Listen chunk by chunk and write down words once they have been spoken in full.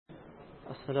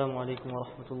Assalamu alaikum wa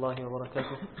rahmatullahi wa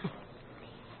barakatuh.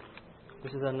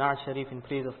 This is a Na'at Sharif in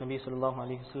praise of Nabi sallallahu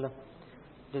alayhi wa sallam.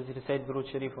 Let's recite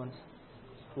Durood Sharif once.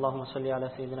 Allahumma salli ala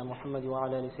Sayyidina Muhammad wa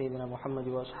ala ali Sayyidina Muhammad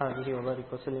wa ashabihi wa barik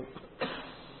wa sallim.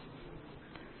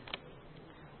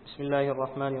 Bismillahir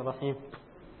Rahmanir Rahim.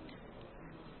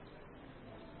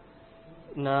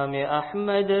 نام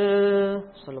احمد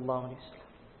صلی اللہ علیہ وسلم،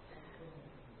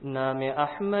 نام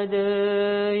احمد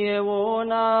یہ وہ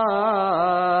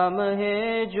نام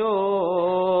ہے جو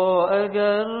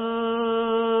اگر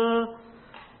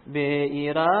بے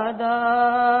ارادہ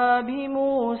بھی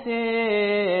منہ سے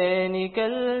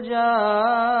نکل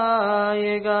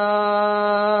جائے گا،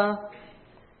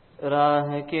 راہ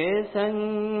کے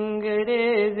سنگ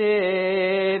ریزے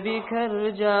بکھر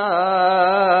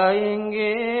جائیں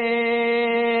گے،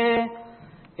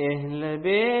 اہل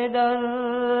بے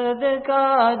درد کا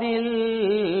دل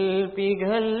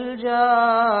پگھل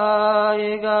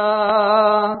جائے گا۔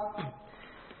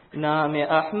 نام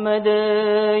احمد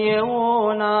یہ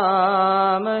وہ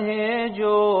نام ہے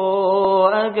جو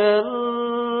اگر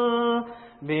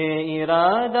بے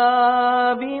ارادہ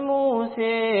بھی منہ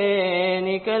سے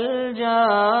نکل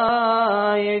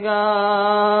جائے گا،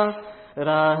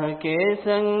 راہ کے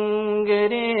سنگ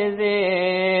ریزے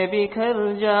بکھر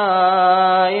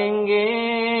جائیں گے،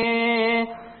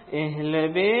 اہل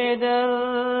بے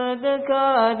درد کا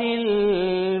دل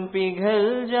پگھل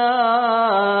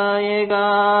جائے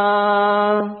گا۔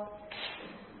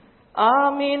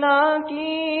 آمینہ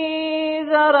کی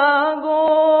ذرا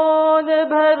گود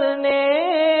بھرنے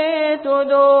تو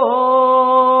دو،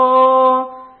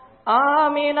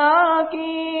 آمینہ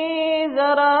کی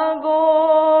ذرا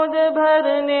گود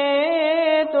بھرنے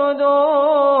تو دو،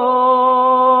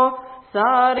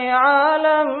 سارے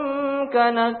عالم کا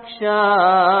نقشہ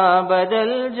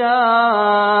بدل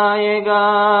جائے گا،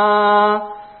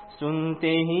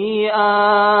 سنتے ہی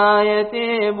آیت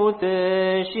بت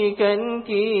شکن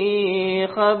کی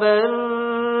خبر،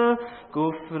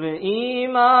 کفر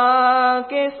ایمان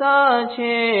کے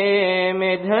سانچے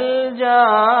میں ڈھل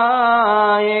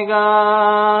جائے گا۔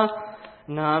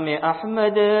 نام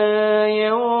احمد یہ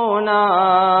وہ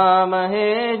نام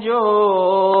ہے جو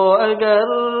اگر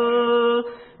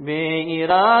بے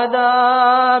ارادہ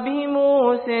بھی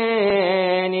منہ سے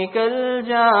نکل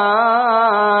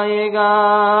جائے گا،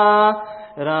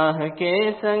 راہ کے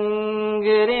سنگ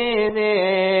ریزے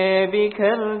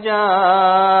بکھر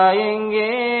جائیں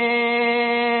گے،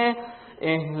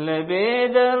 اہل بے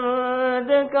درد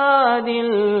کا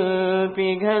دل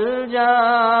پگھل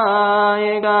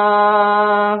جائے گا۔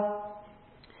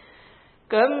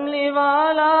 کملی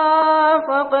والا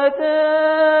فقط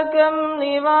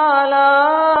کملی والا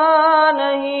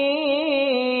نہیں،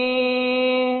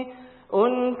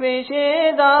 ان پہ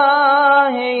شیدا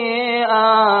ہے یہ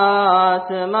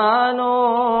آسمان و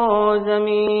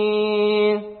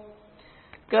زمین،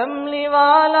 کملی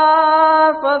والا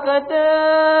فقط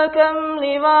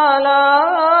کملی والا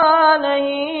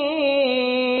نہیں،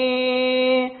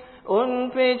 ان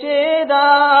پہ شیدا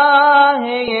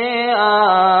ہے یہ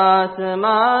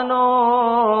آسمان و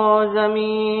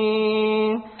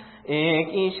زمین، ایک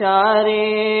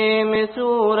اشارے میں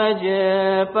سورج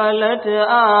پلٹ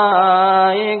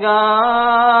آئے گا،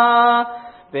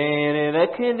 پیر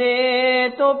رکھ دے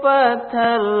تو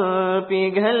پتھر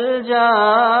پگھل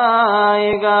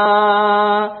جائے گا۔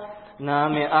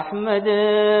 نام احمد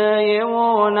یہ وہ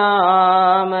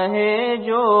نام ہے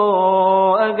جو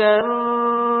اگر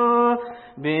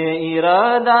بے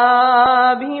ارادہ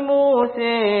بھی منہ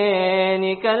سے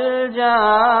نکل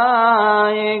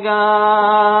جائے گا،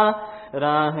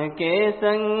 راہ کے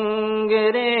سنگ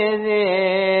ریزے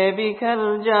بکھر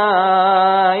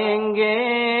جائیں گے،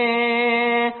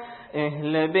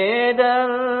 اہل بے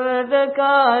درد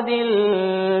کا دل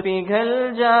پگھل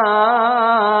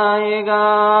جائے گا۔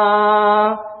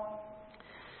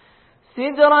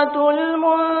 سدرۃ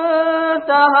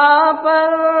المنتہا پر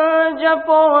جب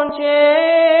پہنچے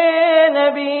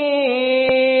نبی،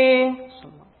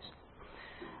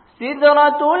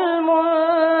 سدرۃ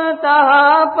المنتہا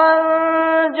پر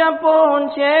جب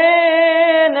پہنچے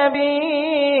نبی،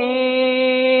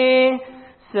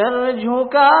 سر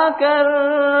جھکا کر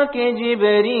کے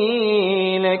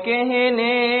جبریل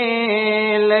کہنے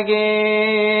لگے،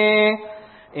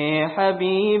 اے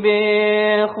حبیب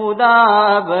خدا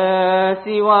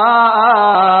بسوا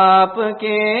آپ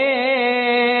کے،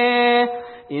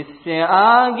 اس سے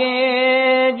آگے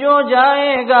جو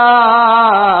جائے گا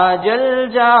جل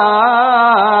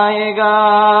جائے گا۔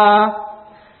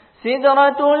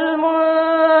 سدرۃ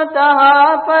المنتہا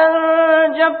پر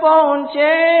جب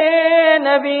پہنچے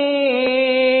نبی،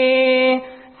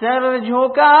 सर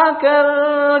झुका कर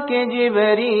के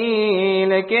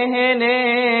जिबरील कहने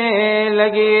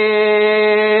लगे,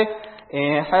 ए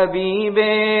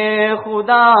हबीबे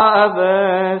खुदा अब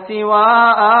सिवा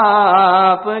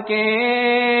आपके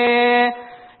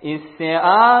इससे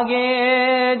आगे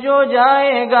जो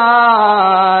जाएगा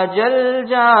जल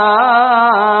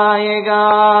जाएगा।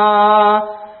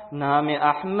 नाम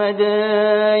अहमद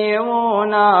ये वो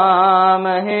नाम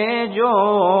है जो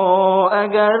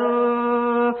अगर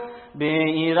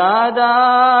बेइरादा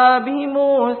भी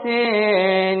मुंह से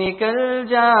निकल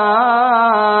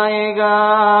जाएगा।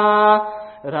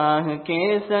 राह के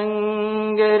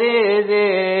संगरेज़े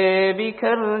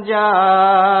बिखर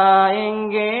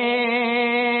जाएंगे,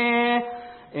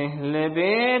 अहले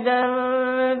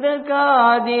बेदर्द का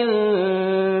दिल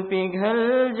पिघल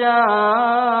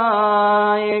जाएगा।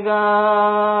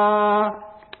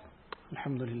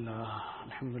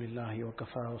 अल्हम्दुलिल्लाह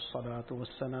वकफ़ा वस्सलातु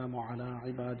वस्सलामु अला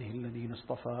इबादिहि अल्लज़ीना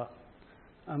इस्तफ़ा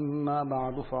अम्मा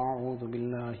बअदु फ़अऊज़ु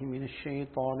बिल्लाहि मिनश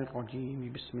शैतानिर रजीम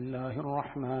बिस्मिल्लाहिर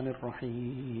रहमानिर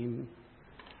रहीम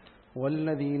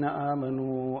वल्लज़ीना आमनू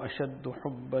अशद्दु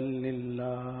हुब्बन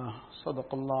लिल्लाह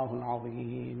सदक़ल्लाहुल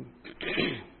अज़ीम।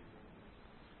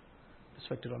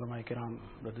 Respected ulama kiram,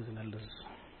 brothers and elders,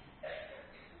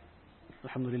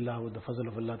 alhamdulillah, with the fazl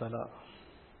of Allah Ta'ala,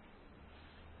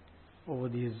 over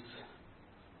these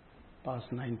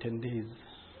past 9-10 days,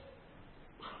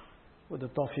 with the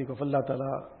tawfiq of Allah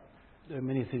Ta'ala, there are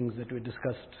many things that we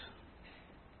discussed.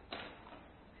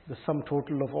 The sum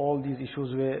total of all these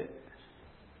issues were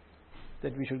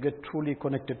that we should get truly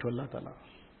connected to Allah Ta'ala,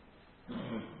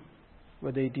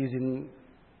 whether it is in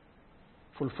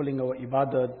fulfilling our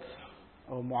ibadat,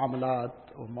 our muamalat,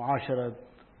 our muasharat,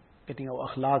 getting our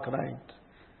akhlaq right,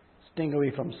 staying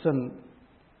away from sin.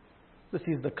 This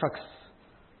is the crux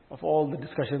of all the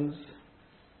discussions,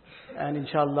 and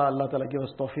inshallah Allah Ta'ala give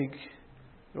us tawfiq.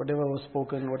 Whatever was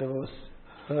spoken, whatever was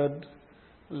heard,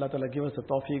 Allah Ta'ala give us the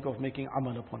tawfiq of making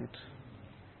amal upon it.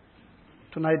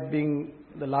 Tonight being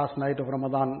the last night of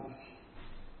Ramadan,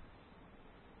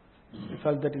 we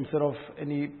felt that instead of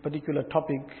any particular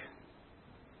topic,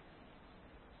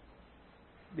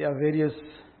 there are various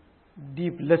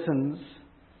deep lessons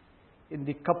in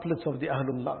the couplets of the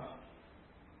Ahlullah.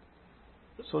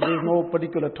 So there is no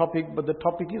particular topic, but the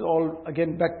topic is all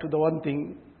again back to the one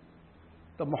thing,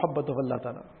 the muhabbat of Allah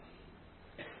Ta'ala.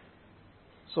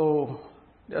 So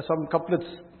there are some couplets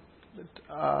that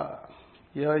are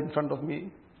here in front of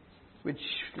me, which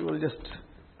we will just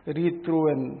read through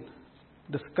and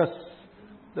discuss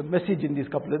the message in these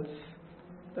couplets.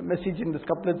 The message in these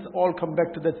couplets all come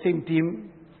back to that same theme,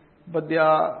 but they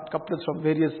are couplets from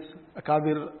various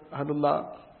Akabir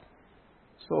Ahlullah.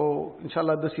 So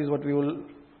inshallah this is what we will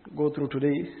go through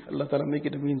today. Allah Ta'ala make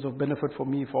it a means of benefit for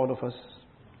me, for all of us.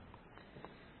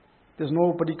 There's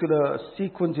no particular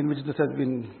sequence in which this has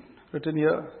been written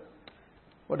here.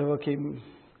 Whatever came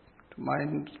to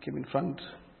mind, came in front.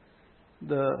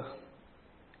 The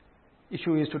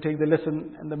issue is to take the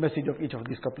lesson and the message of each of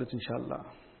these couplets, inshallah.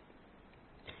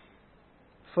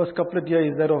 First couplet here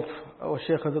is that of our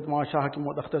Shaykh Hazrat Muhammad Shah Hakim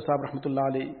Muhammad Akhtar Sahib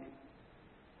Rahmatullah Alayhi.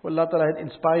 Allah Ta'ala had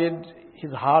inspired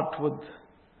his heart with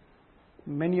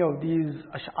many of these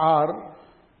ash'ar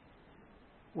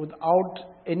without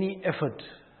any effort.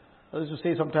 I used to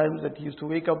say sometimes that he used to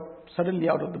wake up suddenly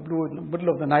out of the blue in the middle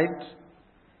of the night,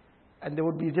 and there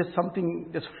would be just something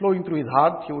just flowing through his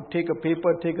heart. He would take a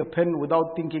paper, take a pen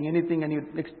without thinking anything, and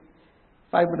next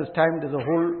 5 minutes time there's a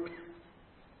whole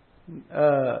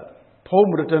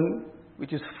poem written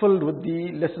which is filled with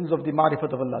the lessons of the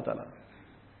Ma'rifat of Allah Ta'ala.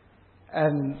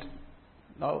 And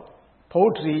now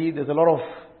poetry, there's a lot of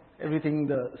everything,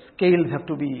 the scales have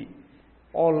to be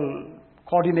all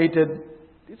coordinated.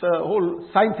 It's a whole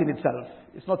science in itself.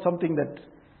 It's not something that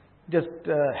just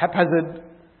haphazard,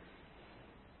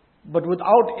 but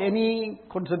without any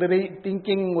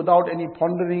thinking, without any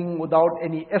pondering, without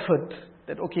any effort,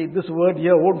 that okay, this word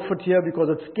here won't fit here because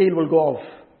its scale will go off.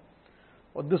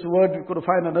 Or this word, we could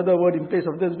find another word in place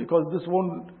of this because this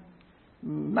won't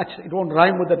match, it won't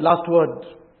rhyme with that last word.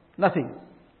 Nothing.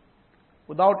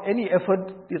 Without any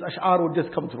effort, these ash'ar would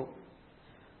just come through.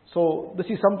 So this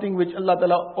is something which Allah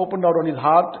Ta'ala opened out on his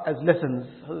heart as lessons.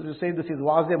 As you say, this is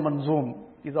Waze Manzoom.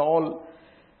 These are all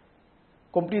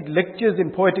complete lectures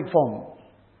in poetic form.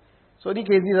 So in any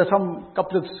case, these are some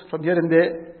couplets from here and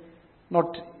there,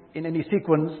 not in any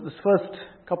sequence. This first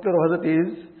couplet of Hazrat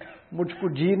is, Mujhko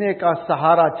jeene ka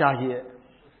sahara chahiye,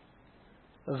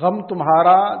 gham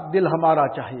tumhara, dil hamara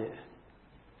chahiye.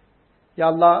 Ya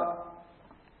Allah,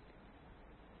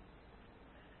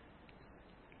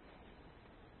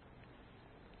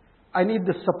 I need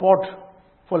the support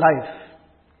for life.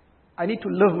 I need to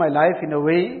live my life in a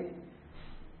way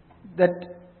that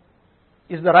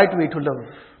is the right way to live.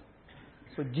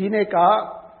 So जीने का,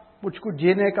 मुझको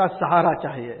जीने का सहारा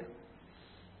चाहिए.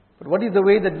 But what is the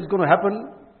way that is going to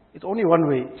happen? It's only one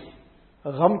way.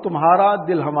 गम तुम्हारा,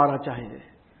 दिल हमारा चाहिए.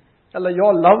 Allah,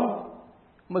 your love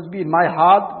must be in my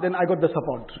heart, then I got the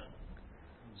support.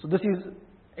 So this is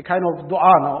a kind of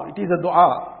dua now. It is a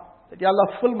dua. That, Ya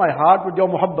Allah, fill my heart with your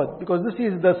muhabbat, because this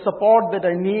is the support that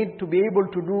I need to be able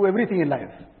to do everything in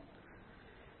life.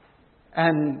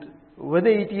 And whether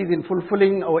it is in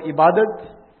fulfilling our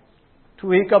ibadat, to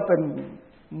wake up and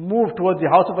move towards the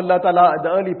house of Allah Ta'ala at the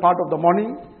early part of the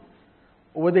morning,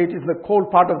 or whether it is the cold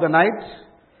part of the night,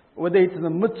 or whether it is in the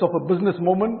midst of a business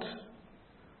moment,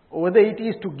 or whether it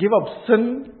is to give up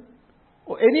sin,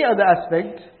 or any other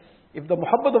aspect, if the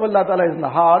muhabbat of Allah Ta'ala is in the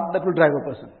heart, that will drive a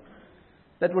person.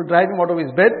 That will drive him out of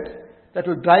his bed, that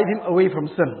will drive him away from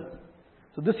sin.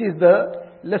 So this is the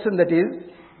lesson that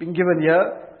is being given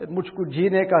here, that मुझको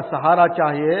जीने का सहारा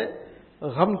चाहिए,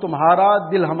 गम तुम्हारा,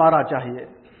 दिल हमारा चाहिए.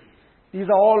 These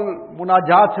are all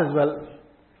munajats as well.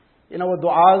 In our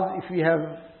du'as, if we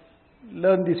have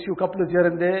learned these few couplets here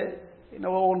and there, in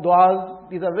our own du'as,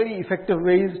 these are very effective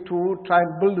ways to try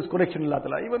and build this connection with Allah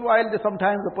Ta'ala. Even while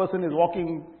sometimes the person is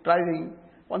walking, driving,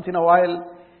 once in a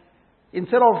while,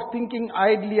 instead of thinking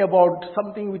idly about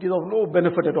something which is of no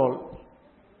benefit at all,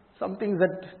 some things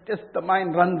that just the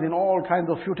mind runs in all kinds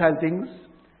of futile things,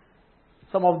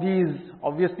 some of these,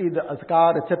 obviously the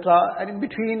azkar, etc., and in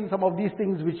between some of these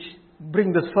things which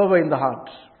bring this fervor in the heart.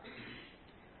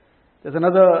 There's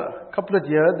another couplet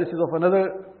here, this is of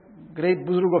another great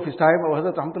buzrug of his time,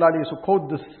 Hazrat Rahmatullah Alayhi used to quote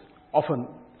this often.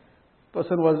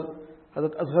 Person was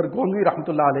Hazrat Azhar Gondwi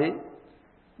Rahmatullah Alayhi.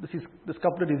 This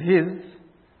couplet is his,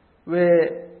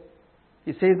 where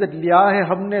he says that लिया है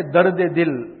हमने दर्द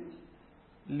दिल,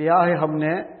 लिया है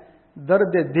हमने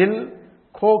दर्द दिल,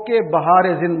 खो के बहार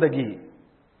जिंदगी,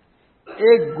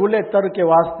 एक गुले तर के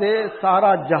वास्ते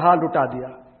सारा जहां लुटा दिया.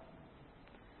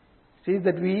 Says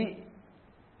that we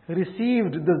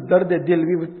received this dard dil,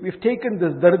 we've taken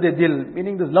this dard dil,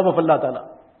 meaning this love of Allah Ta'ala.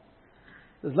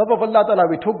 This love of Allah Ta'ala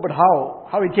we took, but how?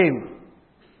 How it came?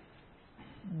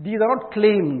 These are not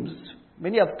claims.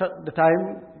 Many of the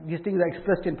time, these things are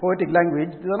expressed in poetic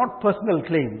language. These are not personal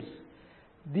claims.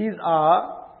 These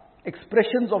are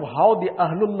expressions of how the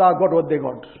Ahlullah got what they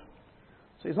got.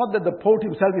 So it's not that the poet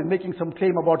himself is making some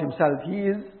claim about himself. He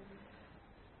is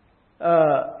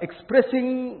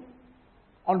expressing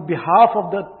on behalf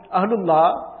of the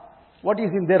Ahlullah what is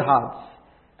in their hearts.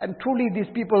 And truly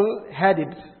these people had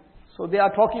it. So they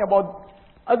are talking about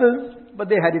others, but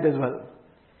they had it as well.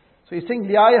 So he's saying,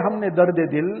 Liyaye humne darde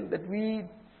dil, that we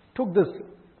took this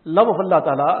love of Allah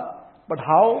Ta'ala, but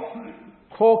how?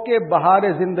 Kho ke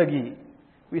bahare zindagi.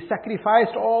 We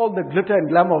sacrificed all the glitter and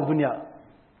glamour of dunya.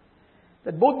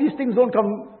 That both these things don't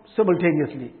come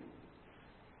simultaneously.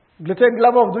 Glitter and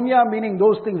glamour of dunya, meaning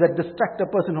those things that distract a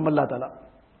person from Allah Ta'ala.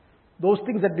 Those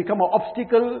things that become an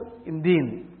obstacle in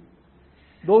deen.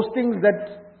 Those things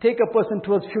that take a person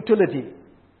towards futility.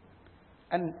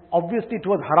 And obviously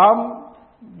towards haram,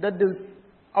 that is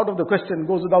out of the question,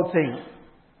 goes without saying.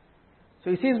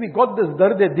 So he says we got this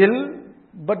darde dil,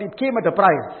 but it came at a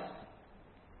price.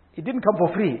 It didn't come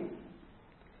for free.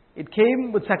 It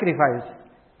came with sacrifice.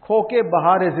 Kho ke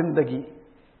bahare zindagi.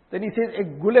 Then he says,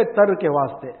 ek gule tar ke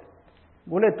waste.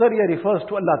 Gule tar here refers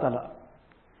to Allah Ta'ala.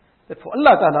 That for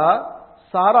Allah Ta'ala,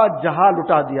 sara jaha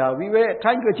luta diya. We were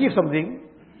trying to achieve something.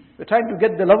 We were trying to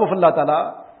get the love of Allah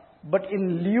Ta'ala. But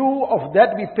in lieu of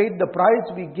that, we paid the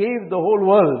price. We gave the whole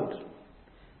world.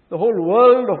 The whole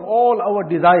world of all our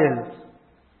desires.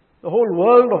 The whole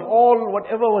world of all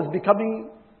whatever was becoming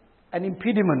an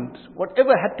impediment. Whatever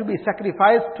had to be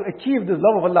sacrificed to achieve this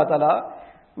love of Allah Ta'ala,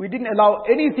 we didn't allow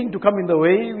anything to come in the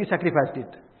way, we sacrificed it.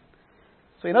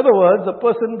 So in other words, a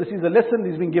person, this is a lesson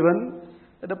that is being given,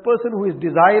 that a person who is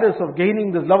desirous of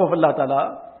gaining this love of Allah Ta'ala,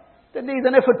 then there is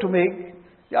an effort to make,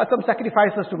 there are some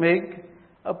sacrifices to make.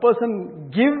 A person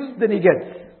gives, then he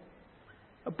gets.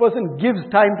 A person gives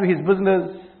time to his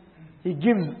business, he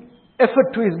gives effort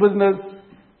to his business,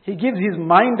 he gives his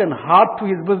mind and heart to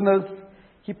his business,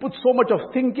 he puts so much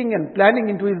of thinking and planning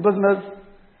into his business.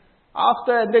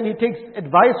 And then he takes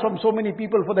advice from so many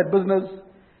people for that business,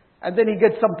 and then he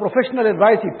gets some professional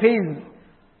advice, he pays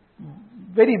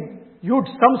very huge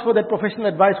sums for that professional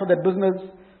advice for that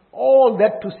business. All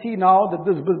that to see now that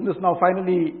this business now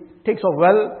finally takes off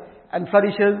well and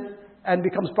flourishes and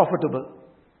becomes profitable.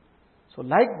 So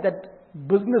like that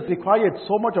business required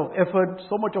so much of effort,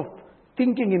 so much of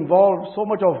thinking involved, so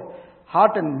much of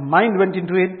heart and mind went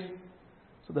into it.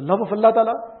 So the love of Allah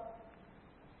Ta'ala,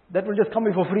 that will just come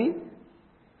for free.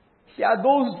 There are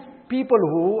those people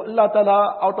who Allah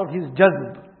Ta'ala, out of His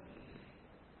jazb,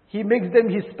 He makes them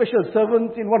His special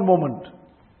servants in one moment.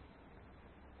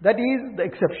 That is the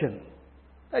exception.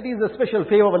 That is the special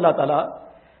favor of Allah Ta'ala.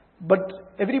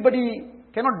 But everybody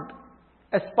cannot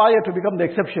aspire to become the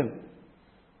exception.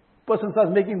 Person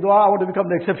starts making dua, I want to become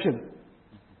the exception.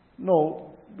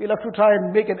 No, we'll have to try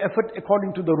and make an effort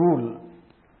according to the rule.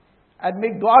 And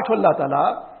make dua to Allah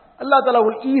Ta'ala. Allah Ta'ala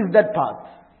will ease that path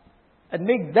and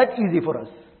make that easy for us.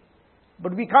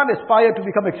 But we can't aspire to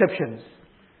become exceptions.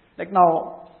 Like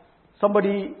now,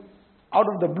 somebody out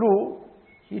of the blue,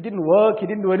 he didn't work, he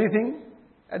didn't do anything,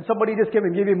 and somebody just came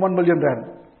and gave him 1 million rand.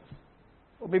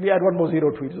 Or maybe add one more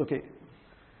zero to it, it's okay.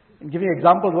 In giving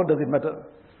examples, what does it matter?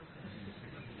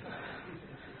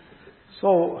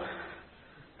 So,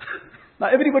 now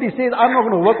everybody says, I'm not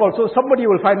going to work also. Somebody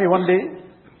will find me one day.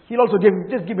 He'll also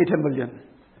just give me 10 million.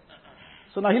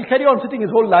 So now he'll carry on sitting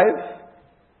his whole life.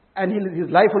 And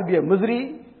his life will be a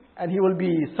misery. And he will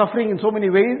be suffering in so many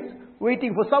ways.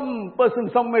 Waiting for some person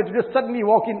somewhere to just suddenly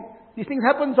walk in. These things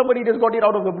happen. Somebody just got it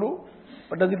out of the blue.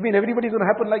 But does it mean everybody's going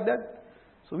to happen like that?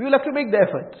 So we will have to make the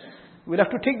effort. We'll have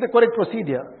to take the correct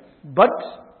procedure. But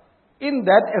in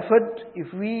that effort,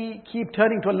 if we keep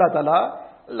turning to Allah Ta'ala,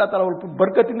 Allah Ta'ala will put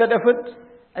barakat in that effort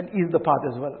and ease the path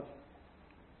as well.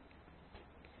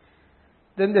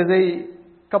 Then there's a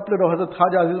couplet of Hazrat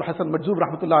Khaja Aziz Hasan Majzoob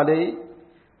Rahmatullah Alayhi,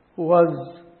 who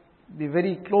was the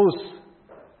very close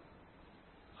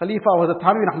Khalifa of Hazrat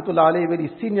Thanvi Rahmatullah Alayhi, very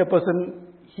senior person.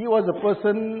 He was a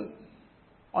person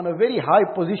on a very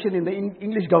high position in the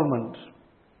English government.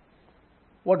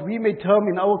 What we may term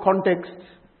in our context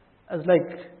as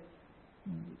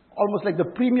almost like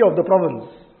the premier of the province.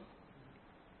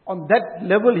 On that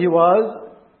level he was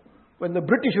when the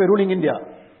British were ruling India.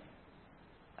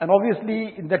 And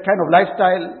obviously in that kind of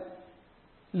lifestyle,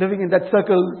 living in that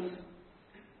circles.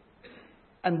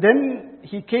 And then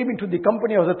he came into the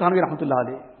company of Hazrat Thanvi Rahmatullah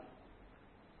Alayhi.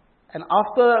 And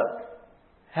after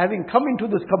having come into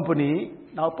this company,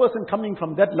 now a person coming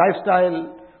from that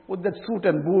lifestyle with that suit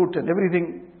and boot and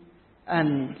everything,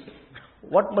 and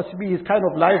what must be his kind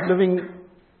of life living.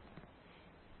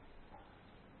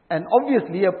 And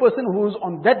obviously a person who's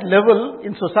on that level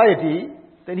in society,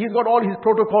 then he's got all his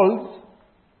protocols.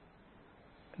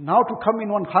 Now to come in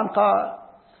one khanqa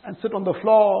and sit on the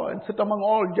floor and sit among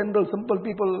all general simple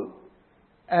people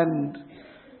and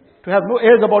to have no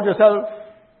airs about yourself.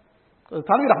 Because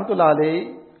Thanvi Rahmatullah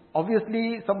Alayhi,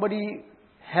 obviously somebody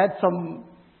had some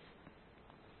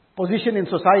position in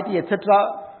society, etc.,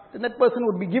 then that person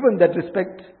would be given that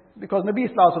respect, because Nabi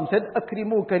Sallallahu Alaihi Wasallam said,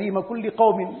 "Akrimu karima kulli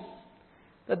qawmin,"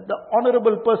 that the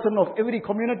honorable person of every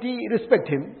community, respect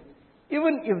him,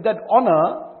 even if that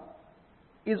honor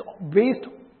is based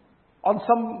on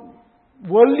some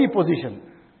worldly position.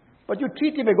 But you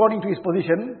treat him according to his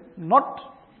position, not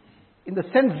in the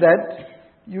sense that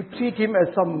you treat him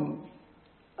as some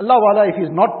Allah Wala if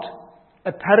he's not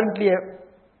apparently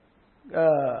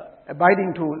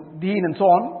abiding to deen and so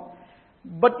on.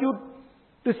 But you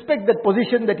respect that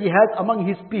position that he has among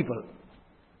his people.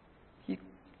 He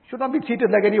should not be treated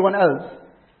like anyone else.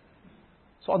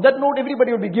 So on that note,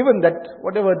 everybody will be given that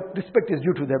whatever respect is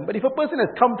due to them. But if a person has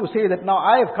come to say that now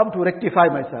I have come to rectify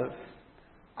myself,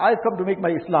 I have come to make my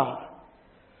Islah.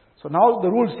 So now the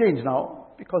rules change now,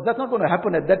 because that's not going to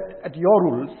happen at your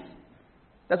rules.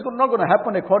 That's not going to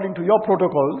happen according to your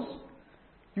protocols.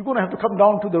 You're going to have to come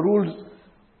down to the rules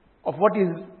of what is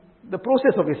the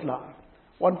process of Islah.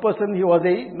 One person, he was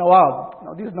a Nawab.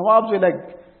 Now these Nawabs were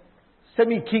like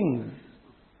semi-kings.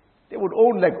 They would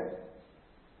own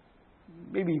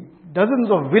maybe dozens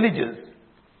of villages.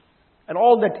 And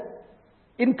all that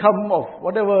income of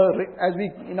whatever, as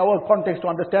we in our context to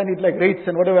understand it, like rates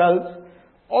and whatever else,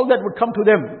 all that would come to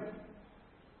them.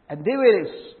 And they were,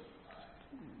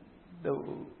 the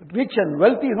rich and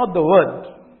wealthy is not the word.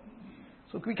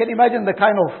 So we can imagine the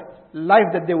kind of life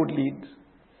that they would lead.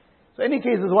 So in any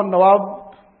case, there's one Nawab,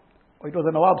 or it was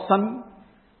a Nawab's son,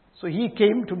 so he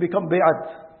came to become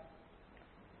Bay'at.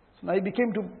 So now he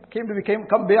came to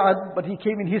become Bay'at, but he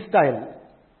came in his style.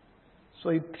 So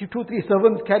 2-3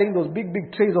 servants carrying those big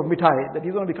trays of mithai, that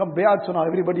he's going to become Bay'at, so now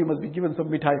everybody must be given some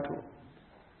mithai too.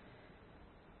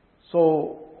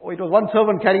 So it was one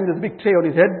servant carrying this big tray on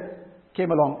his head,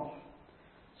 came along.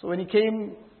 So when he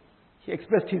came, he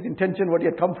expressed his intention, what he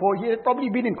had come for. He had probably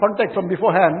been in contact from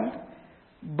beforehand,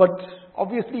 but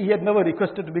obviously he had never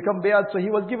requested to become Bay'at, so he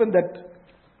was given that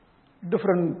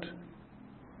different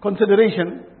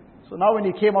consideration. So now when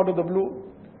he came out of the blue,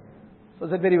 so I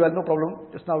said, very well, no problem,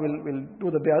 just now we'll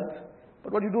do the Bay'at.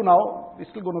 But what you do now, we're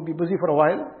still going to be busy for a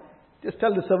while. just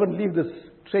tell the servant, leave this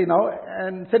tray now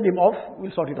and send him off,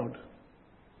 we'll sort it out.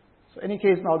 So any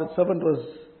case now, the servant was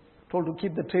told to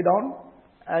keep the tray down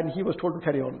and he was told to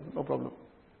carry on, no problem.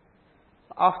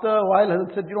 After a while,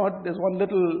 Hazrat said, you know what, there's one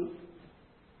little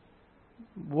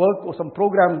work or some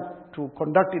program to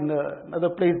conduct in another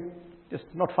place just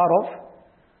not far off.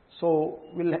 So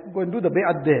we'll go and do the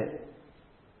bay'at there.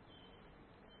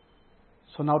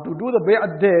 So now to do the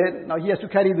bay'at there, now he has to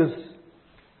carry this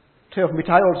tray of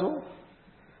mithai also.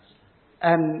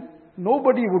 And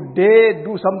nobody would dare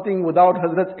do something without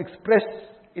Hazrat's express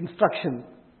instruction.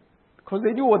 Because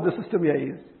they knew what the system here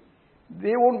is.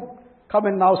 They won't come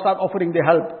and now start offering their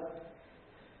help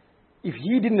if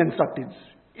he didn't instruct it.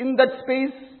 In that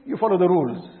space, you follow the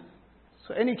rules.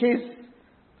 So any case,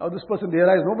 now this person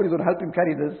realized nobody's going to help him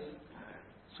carry this.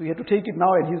 So he had to take it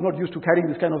now, and he's not used to carrying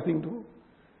this kind of thing too.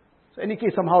 So any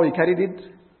case, somehow he carried it.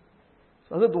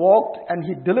 So Hazrat walked, and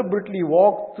he deliberately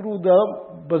walked through the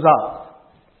bazaar.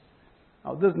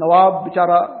 Now this Nawab,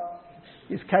 bichara,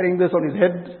 is carrying this on his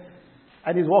head,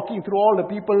 and he's walking through all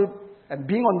the people, and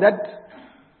being on that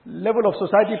level of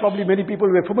society, probably many people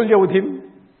were familiar with him,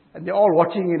 and they're all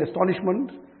watching in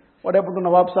astonishment. What happened to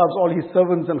Nawab Sahib's, all his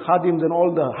servants and khadims and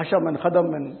all the hasham and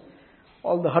khadam and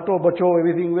all the hato, bacho,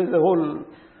 everything, with the whole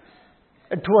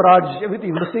entourage,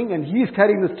 everything missing, and he's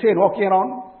carrying this tray and walking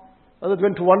around. Others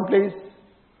went to one place,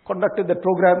 conducted that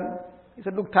program. He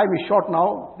said, look, time is short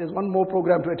now. There's one more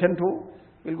program to attend to.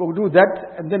 We'll go do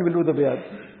that, and then we'll do the bayat.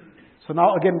 So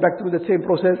now again back through the same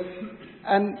process.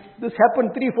 And this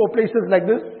happened 3-4 places like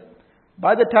this.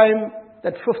 By the time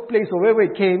that 5th place or wherever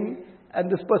it came, and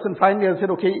this person finally said,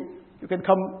 okay, you can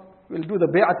come, we'll do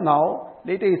the bay'at now.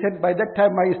 Later he said, by that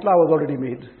time my Islah was already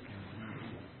made.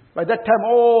 By that time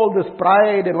all this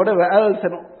pride and whatever else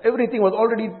and everything was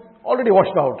already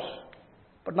washed out.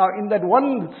 But now in that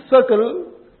one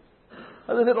circle,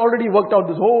 as I said, already worked out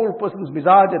this whole person's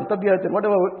mizaj and tabiyat and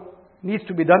whatever needs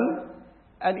to be done.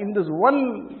 And in this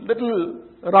one little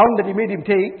round that he made him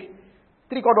take,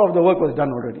 3/4 of the work was done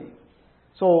already.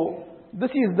 So this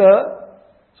is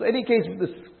so any case, this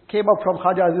came up from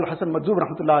Khaja Azizul Hasan Majzub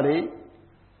rahmatullah alayhi.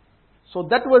 So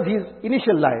that was his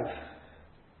initial life.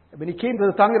 When he came to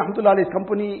the Thanvi rahmatullah alayhi's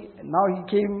company, and now he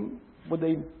came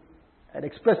and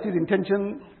expressed his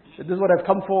intention that this is what I've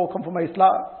come for my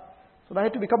Islah. So I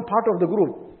had to become part of the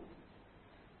group.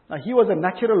 Now he was a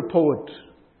natural poet.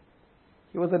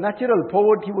 He was a natural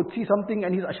poet. He would see something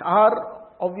and his ash'ar,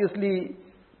 obviously,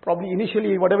 probably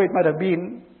initially, whatever it might have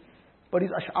been, but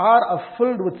his ash'ar are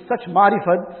filled with such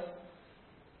marifat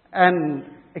and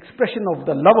expression of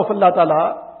the love of Allah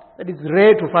Ta'ala that is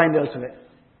rare to find elsewhere.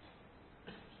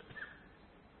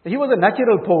 He was a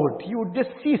natural poet. He would just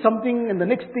see something and the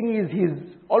next thing is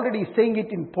he's already saying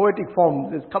it in poetic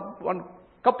form. There's one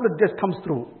couplet just comes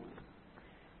through.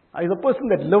 He's a person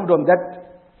that lived on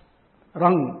that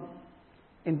rung,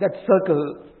 in that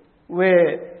circle,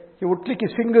 where he would click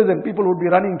his fingers and people would be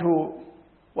running to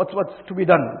what's to be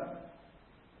done.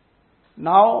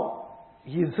 Now,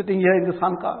 he is sitting here in the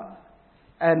Khanqa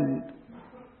and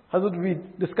Hazrat would be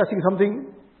discussing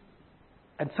something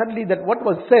and suddenly that what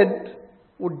was said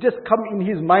would just come in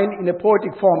his mind in a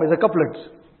poetic form as a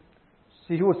couplet.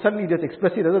 So he would suddenly just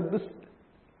express it.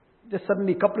 Just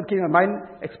suddenly couplet came in my mind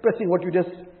expressing what you just,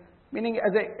 meaning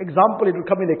as an example it will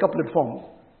come in a couplet form.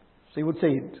 So he would say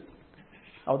it.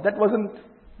 Now that wasn't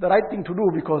the right thing to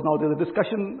do because now there's a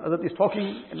discussion, Hazrat is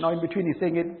talking and now in between he's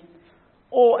saying it.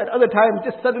 Or at other times,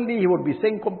 just suddenly he would be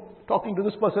saying, talking to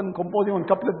this person, composing one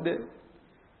couplet there.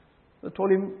 I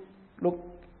told him, look,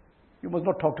 you must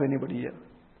not talk to anybody here.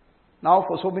 Now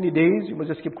for so many days, you must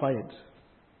just keep quiet.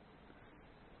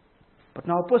 But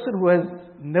now a person who has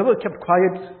never kept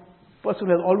quiet, a person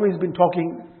who has always been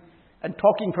talking, and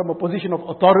talking from a position of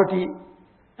authority,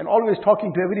 and always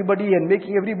talking to everybody and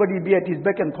making everybody be at his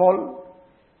beck and call,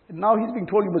 and now he's being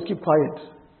told he must keep quiet.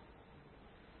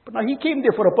 But now he came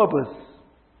there for a purpose.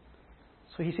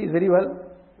 So he says, very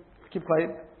well, keep quiet.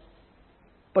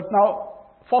 But now,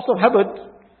 force of habit,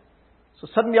 so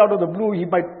suddenly out of the blue, he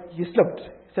slipped,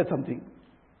 said something.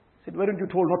 He said, weren't you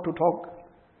told not to talk?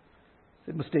 I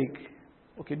said, mistake.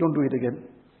 Okay, don't do it again.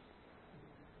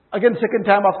 Again, second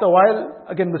time after a while,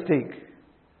 again mistake.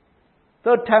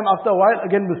 Third time after a while,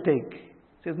 again mistake.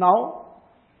 He says, now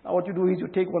what you do is you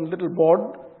take one little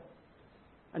board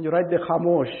and you write there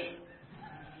Khamosh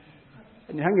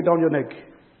and you hang it down your neck.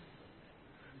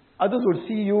 Others will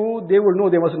see you, they will know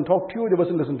they mustn't talk to you, they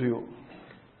mustn't listen to you.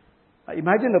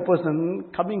 Imagine a person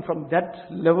coming from that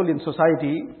level in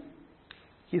society.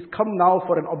 He's come now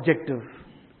for an objective.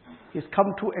 He's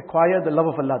come to acquire the love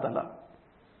of Allah Ta'ala.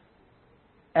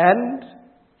 And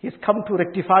he's come to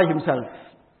rectify himself.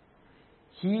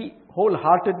 he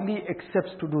wholeheartedly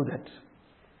accepts to do that.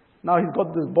 Now he's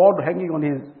got this board hanging on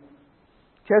his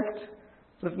chest,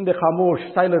 written there,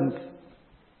 Khamosh, silence.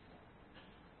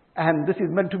 And this is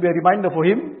meant to be a reminder for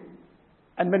him,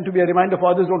 and meant to be a reminder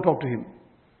for others, don't talk to him.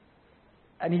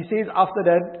 And he says after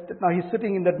that now he's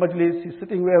sitting in that majlis, he's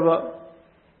sitting wherever,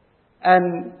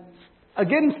 and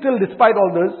again still despite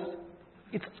all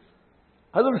this,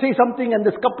 Hazrat will say something and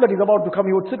this couplet is about to come.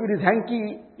 He would sit with his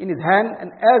hanky in his hand,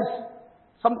 and as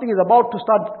something is about to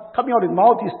start coming out of his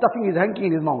mouth, he's stuffing his hanky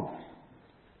in his mouth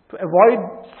to avoid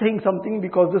saying something,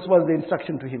 because this was the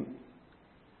instruction to him.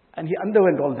 And he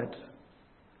underwent all that.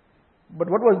 But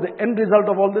what was the end result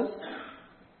of all this?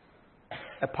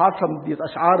 Apart from these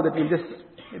ash'ar that we'll just,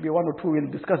 maybe one or two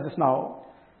we'll discuss this now,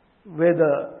 where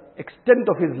the extent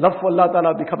of his love for Allah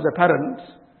Ta'ala becomes apparent.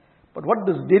 But what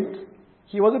this did,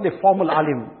 he wasn't a formal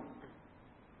alim.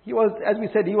 He was, as we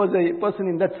said, he was a person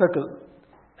in that circle.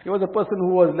 He was a person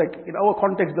who was, like, in our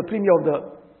context, the premier of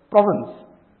the province.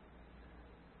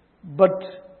 But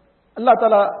Allah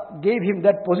Ta'ala gave him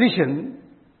that position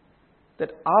that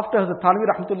after Hazrat Thanvi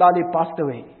Rahmatullah Alayhi passed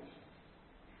away,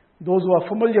 those who are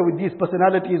familiar with these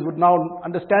personalities would now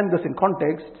understand this in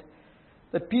context,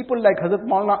 that people like Hazrat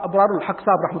Maulana Abrarul Haq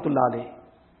Sahab Rahmatullah Alayhi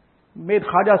made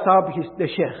Khaja Sahab the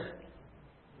Sheikh.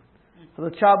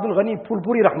 Hazrat Shah Abdul Ghani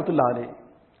Phulpuri Rahmatullah Alayhi,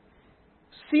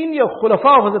 senior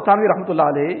Khulafa of Hazrat Thanvi Rahmatullah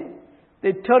Alayhi,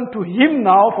 they turned to him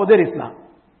now for their Islam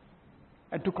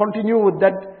and to continue with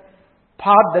that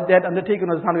path that they had undertaken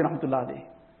as Thanvi Rahmatullah Alayhi.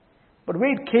 But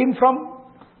where it came from?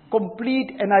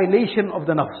 Complete annihilation of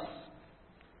the nafs.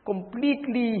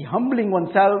 Completely humbling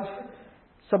oneself,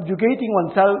 subjugating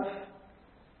oneself.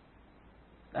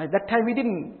 At that time he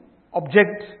didn't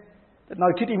object that now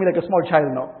you're treating me like a small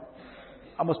child now.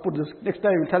 I must put this, next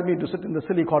time you'll tell me to sit in the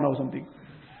silly corner or something.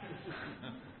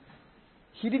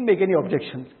 He didn't make any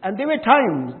objections. And there were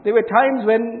times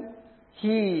when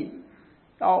he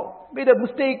now made a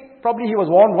mistake. Probably he was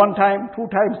warned one time, 2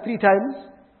 times, 3 times.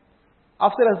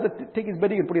 After that, take his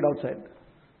bedding and put it outside.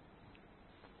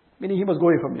 Meaning he must go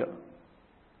away from here.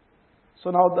 So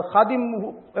now the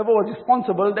khadim, whoever was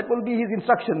responsible, that will be his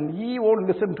instruction. He won't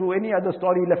listen to any other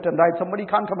story left and right. Somebody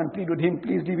can't come and plead with him,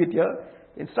 please leave it here.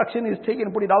 The instruction is take it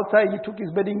and put it outside. He took his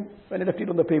bedding and he left it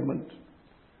on the pavement.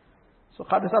 So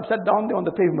Khadim Sahib sat down there on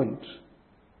the pavement.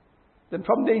 Then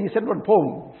from there he said one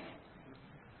poem.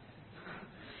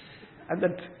 And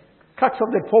that crux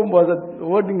of that poem was, the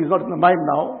wording is not in the mind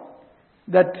now,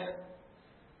 that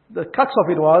the crux of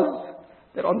it was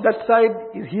that on that side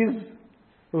is his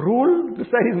rule, this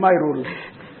side is my rule.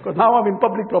 Because now I'm in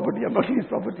public property, I'm not in his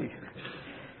property.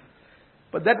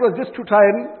 But that was just to try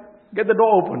and get the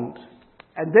door opened.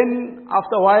 And then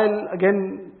after a while,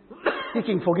 again,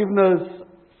 seeking forgiveness,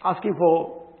 asking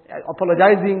for,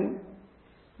 apologizing.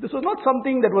 This was not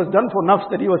something that was done for nafs,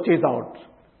 that he was chased out.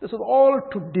 This was all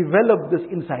to develop this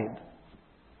inside.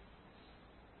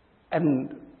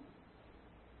 And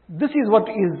this is what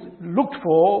is looked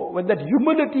for when that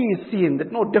humility is seen,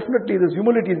 that no, definitely this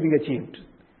humility is being achieved.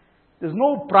 There's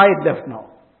no pride left now.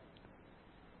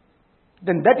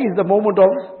 Then that is the moment of,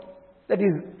 that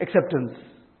is acceptance.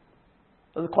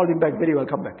 I called him back, very well,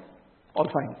 come back. All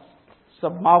fine.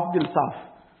 Sab maaf dil saaf.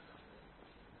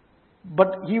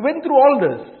 But he went through all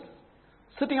this,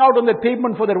 sitting out on that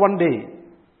pavement for that one day.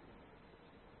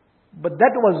 But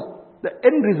that was the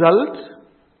end result,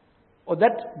 or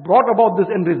that brought about this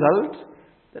end result,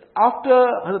 that after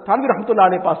Hazrat Thanvi Rahmatullah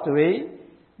Alayhi passed away,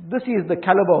 this is the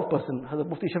caliber of person. Hazrat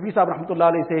Mufti Shafi Sahib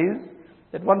Rahmatullah Alayhi says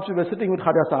that once we were sitting with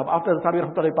Khaja Sahib after Hazrat Thanvi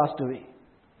Rahmatullah Alayhi passed away,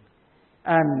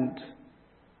 and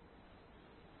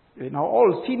now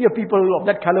all senior people of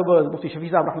that caliber, Mufti Shafi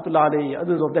Sahib Rahmatullah Alayhi,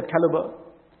 others of that caliber,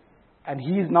 and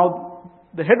he is now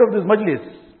the head of this majlis.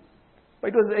 But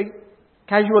it was a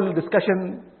casual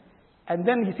discussion, and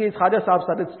then he says Khaja Sahib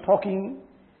started talking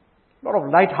a lot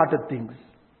of light-hearted things,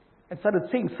 and started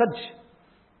saying such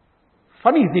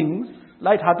funny things,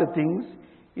 light-hearted things.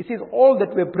 He says all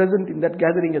that were present in that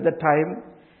gathering at that time,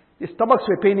 their stomachs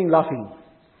were paining, laughing.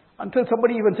 Until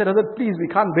somebody even said, Hazrat, please,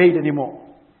 we can't bear it anymore.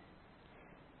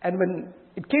 And when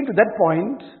it came to that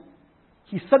point,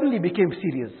 he suddenly became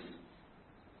serious.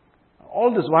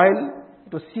 All this while,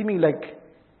 it was seeming like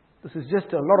this is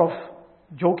just a lot of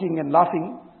joking and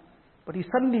laughing, but he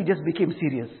suddenly just became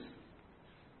serious.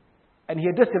 And he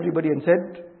addressed everybody and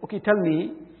said, okay, tell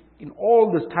me, in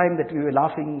all this time that we were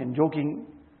laughing and joking,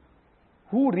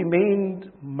 who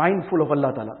remained mindful of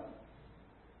Allah Ta'ala?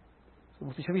 So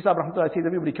Mufti Shafi Sahib Rahmatullah says,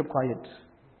 everybody kept quiet.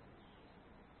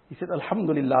 He said,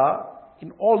 Alhamdulillah,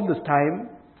 in all this time,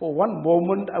 for one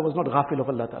moment I was not ghafil of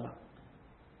Allah Ta'ala.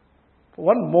 For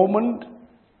one moment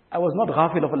I was not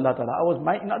ghafil of Allah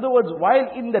Ta'ala. In other words, while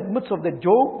in that midst of that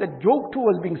joke too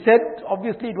was being said.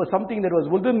 Obviously it was something that was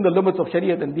within the limits of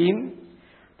Shariat and Deen.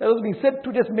 That was being said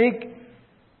to just make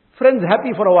friends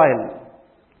happy for a while.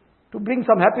 To bring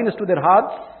some happiness to their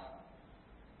hearts.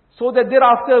 So that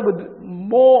thereafter with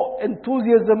more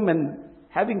enthusiasm and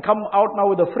having come out now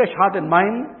with a fresh heart and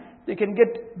mind, they can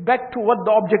get back to what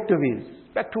the objective is.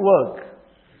 Back to work.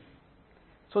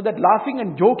 So that laughing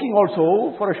and joking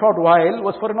also for a short while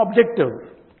was for an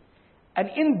objective. And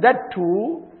in that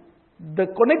too, the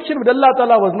connection with Allah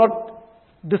Ta'ala was not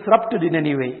disrupted in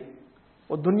any way.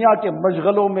 वो दुनिया के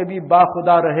मशगलों में भी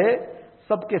बाखुदा रहे,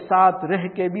 सबके साथ रह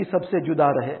के भी सबसे जुदा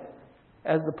रहे.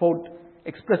 As the poet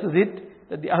expresses it,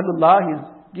 that the Ahlullah is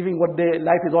giving what their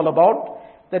life is all about,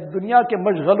 that दुनिया के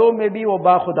मशगलों में भी वो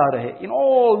बाखुदा रहे. In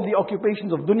all the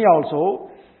occupations of dunya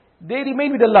also, they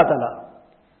remain with Allah Ta'ala.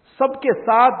 सबके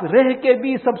साथ रह के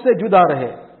भी सबसे जुदा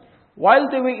रहे. While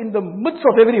they were in the midst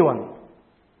of everyone,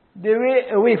 they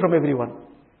were away from everyone.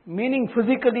 Meaning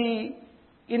physically,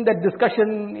 in that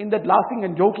discussion, in that laughing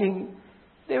and joking,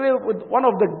 they were with one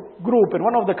of the group and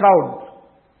one of the crowd.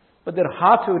 But their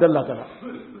hearts were with Allah Ta'ala.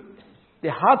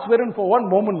 Their hearts weren't for one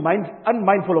moment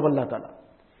unmindful of Allah Ta'ala.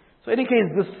 So in any case,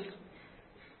 this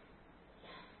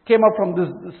came up from this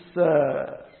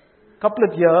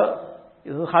couplet here.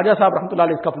 This is Khaja Sahib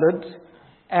Rahmatullahi Alayhi's couplet,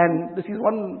 and this is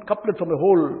one couplet from a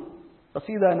whole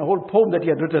qasida and a whole poem that he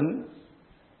had written.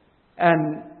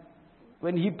 And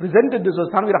when he presented this to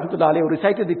Thanvi Rahmatullahi Alayhi, or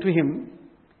recited it to him,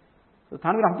 so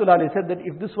Thanvi Rahmatullahi Alayhi said that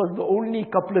if this was the only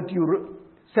couplet you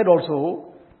said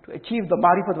also, to achieve the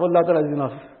marifat of Allah Ta'ala is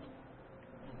enough.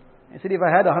 He said, if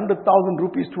I had 100,000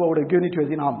 rupees too, I would have given it to you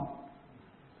as inam.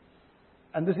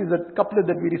 And this is a couplet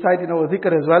that we recite in our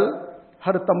zikr as well.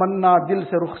 हर तमन्ना दिल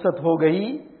से रुखसत हो गई,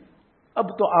 अब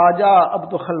तो आजा, अब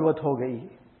तो खलवत हो गई.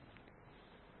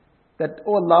 That,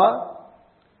 oh Allah,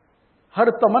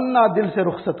 हर तमन्ना दिल से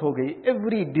रुखसत हो गई.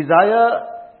 Every desire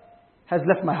has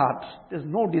left my heart. There's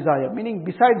no desire. Meaning,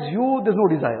 besides you, there's no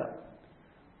desire.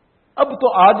 अब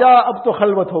तो आजा, अब तो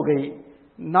खलवत हो गई.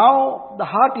 Now, the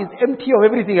heart is empty of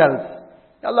everything else.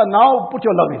 Allah, now put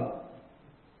your love in.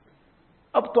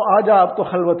 अब तो आजा, अब तो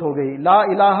खलवत हो गई. La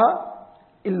ilaha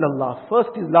illallah.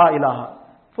 First is la ilaha.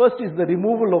 First is the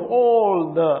removal of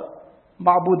all the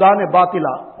ma'budane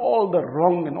batila, all the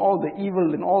wrong and all the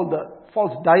evil and all the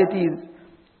false deities.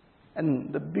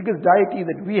 And the biggest deity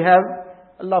that we have,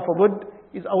 Allah forbid,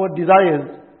 is our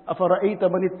desires. أَفَرَأَيْتَ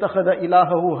مَنِ اتَّخَذَ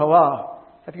إِلَهَهُ هَوَاهُ.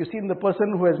 Have you seen the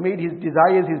person who has made his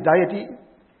desires his deity?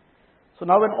 So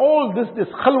now when all this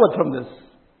khalwat from this,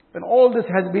 when all this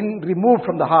has been removed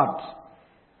from the heart,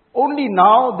 only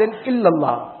now then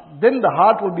illallah, then the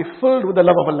heart will be filled with the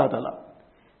love of Allah Ta'ala.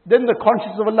 Then the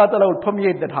consciousness of Allah Ta'ala will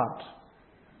permeate that heart.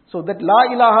 So that la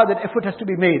ilaha, that effort has to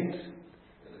be made.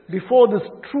 Before this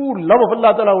true love of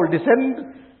Allah Ta'ala will descend,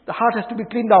 the heart has to be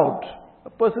cleaned out. A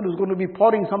person who's going to be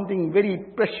pouring something very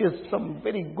precious, some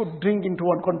very good drink into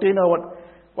one container,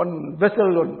 one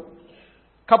vessel, one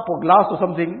cup or glass or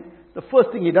something, the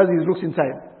first thing he does is looks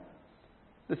inside.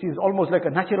 This is almost like a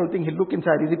natural thing. He'll look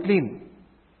inside. Is it clean?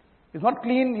 If it's not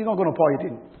clean, he's not going to pour it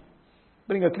in.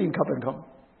 Bring a clean cup and come.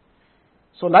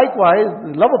 So likewise,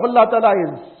 the love of Allah Ta'ala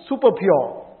is super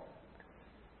pure.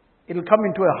 It will come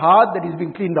into a heart that is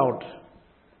being cleaned out.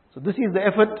 So this is the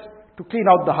effort to clean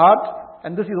out the heart.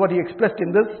 And this is what he expressed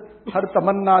in this. Har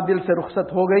tamanna dil se rukhsat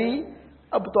ho gayi,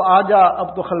 ab to aaja,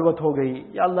 ab to khalwat ho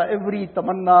gayi. Ya Allah, every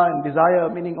tamanna and desire,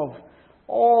 meaning of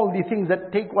all the things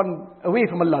that take one away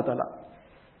from Allah Ta'ala.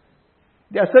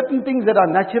 There are certain things that are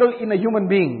natural in a human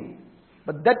being.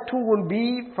 But that too will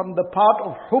be from the part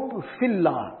of hub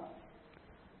fillah.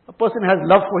 A person has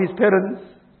love for his parents.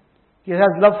 He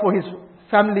has love for his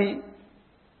family.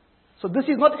 So this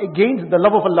is not against the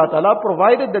love of Allah Ta'ala,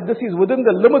 provided that this is within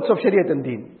the limits of Shariat and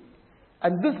Deen.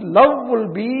 And this love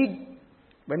will be,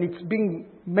 when it's being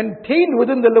maintained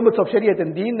within the limits of Shariat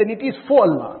and Deen, then it is for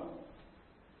Allah.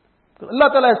 Because Allah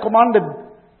Ta'ala has commanded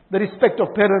the respect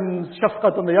of parents,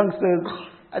 shafqat on the youngsters.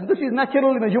 And this is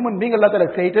natural in a human being Allah Ta'ala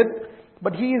has created.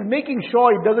 But He is making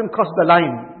sure it doesn't cross the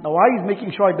line. Now why is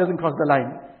making sure it doesn't cross the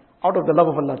line? Out of the love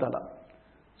of Allah Ta'ala.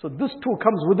 So this too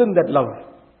comes within that love.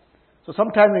 So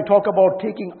sometimes we talk about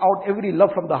taking out every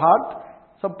love from the heart.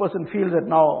 Some person feels that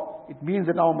now, it means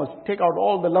that now I must take out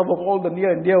all the love of all the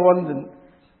near and dear ones.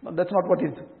 And that's not what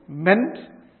is meant.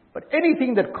 But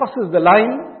anything that crosses the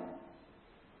line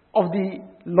of the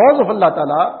laws of Allah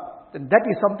Ta'ala, then that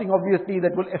is something obviously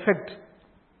that will affect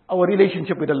our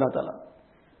relationship with Allah Ta'ala.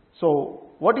 So,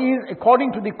 what is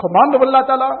according to the command of Allah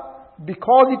Ta'ala,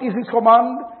 because it is His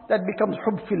command, that becomes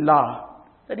hub fillah.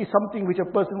 That is something which a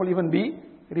person will even be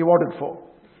rewarded for.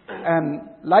 And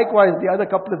likewise, the other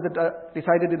couplets that are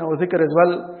recited in our zikr as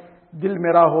well, Dil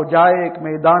mera ho jaye ek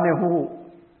maidane hu.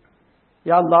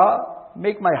 Ya Allah,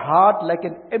 make my heart like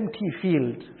an empty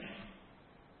field.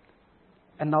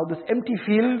 And now this empty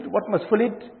field, what must fill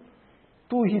it?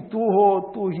 Tu hi tu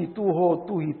ho, tu hi tu ho,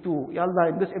 tu hi tu. Ya Allah,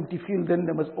 in this empty field then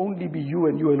there must only be you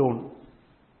and you alone.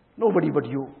 Nobody but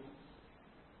you.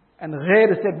 And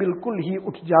ghair se bilkul hi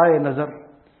ut jaye nazar.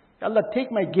 Ya Allah,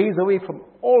 take my gaze away from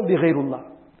all the ghairullah.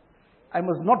 I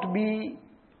must not be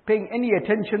paying any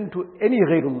attention to any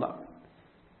ghairullah.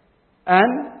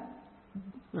 And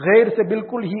ghair se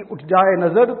bilkul hi ut jaye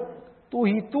nazar. Tu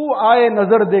hi tu aaye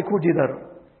nazar dekhu jidhar.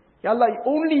 Ya Allah,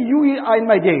 only you are in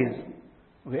my gaze.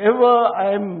 Wherever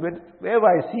I am, wherever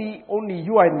I see, only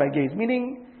you are in my gaze.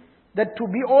 Meaning that to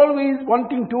be always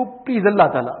wanting to please Allah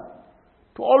Ta'ala.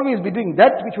 To always be doing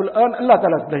that which will earn Allah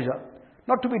Ta'ala's pleasure.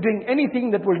 Not to be doing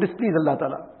anything that will displease Allah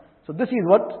Ta'ala. So this is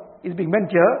what is being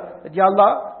meant here. That Ya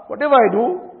Allah, whatever I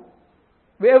do,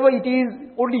 wherever it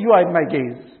is, only you are in my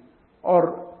gaze.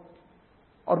 Or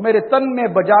mere tan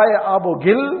mein bajaye abo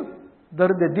gil,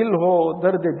 darde dil ho,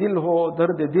 darde dil ho,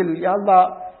 darde dil. Ya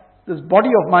Allah, this body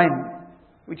of mine,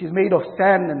 which is made of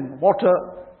sand and water.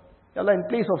 Ya Allah, in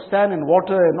place of sand and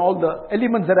water and all the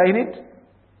elements that are in it,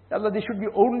 Ya Allah, there should be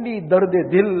only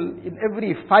darde dil. In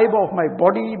every fiber of my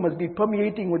body must be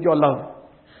permeating with your love.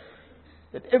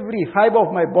 That every fiber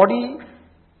of my body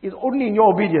is only in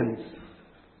your obedience.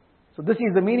 So this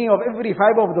is the meaning of every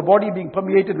fiber of the body being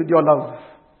permeated with your love.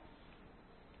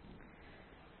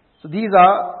 So these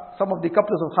are some of the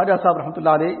couplets of Khaja Sahib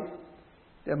Rahmatullah Alayh.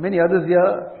 There are many others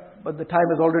here, but the time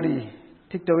has already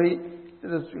ticked away.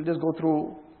 We'll just go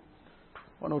through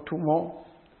one or two more.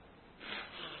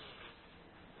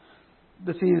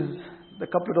 This is the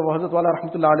couplet of Hazrat Wala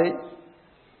Rahmatullah Alayh.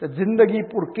 That Zindagi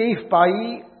pur kaif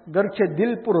pai, garche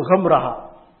dil pur gham raha.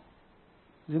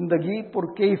 Zindagi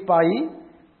pur kaif pai,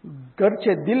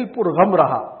 garche dil pur gham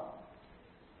raha.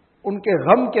 Unke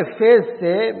gham ke fez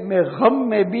se, main gham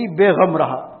mein bhi begham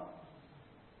raha.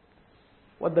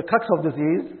 What the crux of this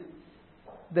is,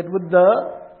 that with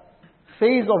the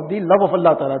phase of the love of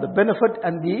Allah Ta'ala, the benefit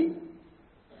and the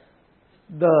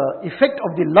effect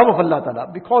of the love of Allah Ta'ala,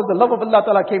 because the love of Allah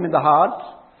Ta'ala came in the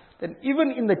heart, then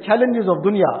even in the challenges of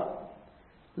dunya,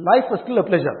 life was still a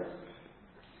pleasure.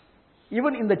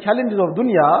 Even in the challenges of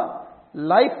dunya,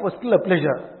 life was still a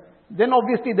pleasure. Then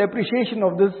obviously the appreciation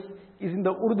of this is in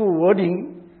the Urdu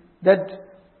wording that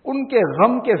unke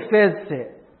gham ke fez se,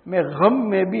 main gham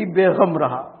mein bhi begham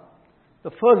raha. The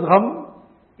first gham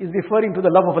is referring to the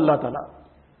love of Allah Ta'ala.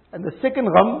 And the second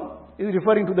gham is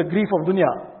referring to the grief of dunya.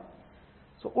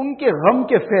 So, unke gham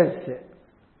ke fez se,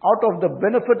 out of the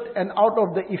benefit and out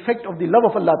of the effect of the love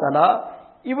of Allah Ta'ala,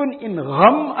 even in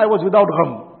gham I was without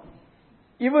gham.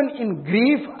 Even in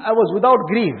grief I was without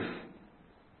grief.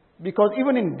 Because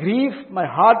even in grief my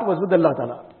heart was with Allah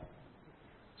Ta'ala.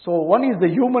 So one is the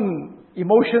human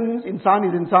emotions, insan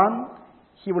is insan.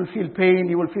 He will feel pain,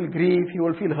 he will feel grief, he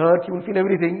will feel hurt, he will feel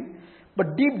everything.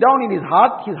 But deep down in his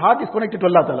heart is connected to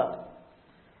Allah Ta'ala.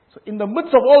 So in the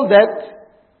midst of all that,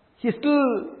 he is still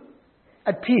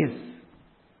at peace.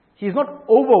 He is not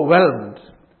overwhelmed.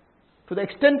 To the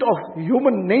extent of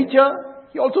human nature,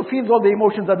 he also feels all the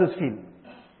emotions others feel.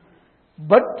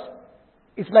 But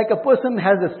it's like a person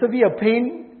has a severe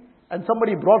pain and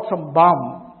somebody brought some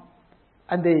balm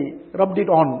and they rubbed it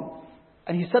on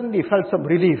and he suddenly felt some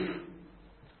relief.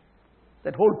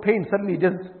 That whole pain suddenly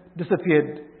just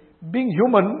disappeared. Being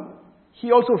human,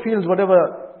 he also feels whatever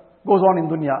goes on in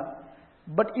dunya.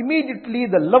 But immediately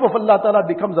the love of Allah Ta'ala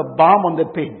becomes a balm on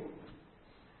that pain.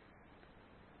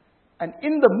 And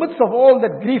in the midst of all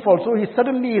that grief also,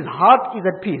 suddenly his heart is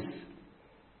at peace.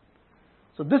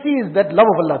 So this is that love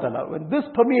of Allah Ta'ala. When this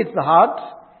permeates the heart,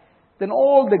 then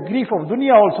all the grief of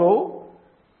dunya also,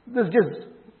 this just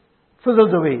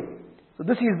fizzles away. So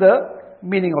this is the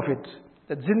meaning of it.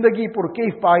 That zindagi pur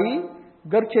kaif pai,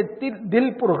 garche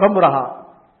dil pur gham raha.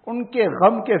 Unke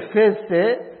gham ke fez se,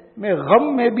 main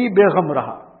gham mein bhi begham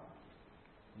raha.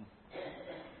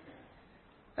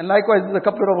 And likewise, this is a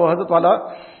couplet of Hazrat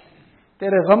Wala.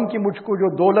 Tere gham ki mujhko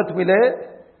jo daulat mile,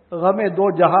 gham-e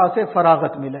do jahan se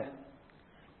faragat mile.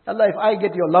 Allah, if I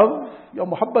get your love, your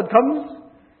muhabbat comes,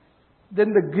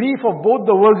 then the grief of both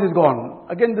the worlds is gone.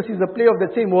 Again, this is a play of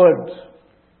that same word.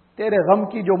 Tere gham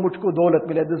ki jo mujhko daulat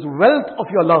mile. This wealth of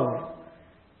your love.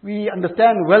 We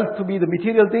understand wealth to be the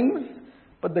material things,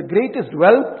 but the greatest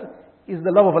wealth is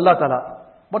the love of Allah Ta'ala.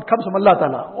 What comes from Allah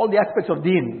Ta'ala? All the aspects of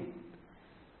deen.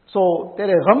 So,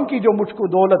 tere gham ki jo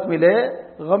mujhko daulat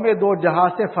mile, gham-e do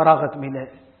jahan se faragat mile.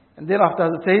 And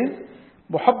thereafter it says,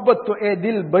 Muhabbat to e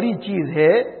dil bari cheez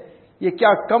hai, ये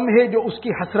क्या कम है जो उसकी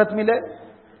हसरत मिले?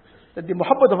 That the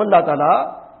muhabbat of Allah Ta'ala,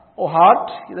 or heart,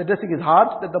 he's addressing his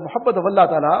heart, that the muhabbat of Allah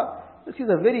Ta'ala, this is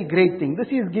a very great thing. This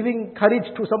is giving courage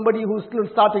to somebody who's still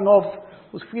starting off,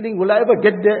 who's feeling, will I ever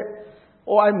get there?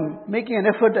 Or I'm making an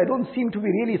effort, I don't seem to be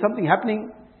really something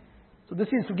happening. So this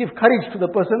is to give courage to the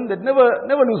person that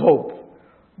never lose hope.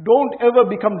 Don't ever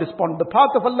become despondent. The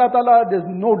path of Allah Ta'ala, there's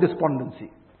no despondency.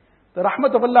 The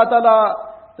rahmat of Allah Ta'ala,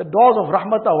 the doors of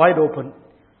rahmat are wide open.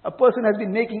 A person has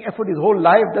been making effort his whole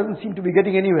life, doesn't seem to be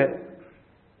getting anywhere.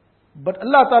 But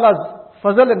Allah Ta'ala's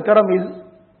fazal and karam is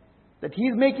that he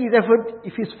is making his effort.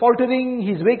 If he's faltering,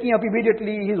 he's waking up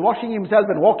immediately, he's washing himself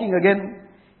and walking again.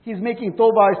 He's making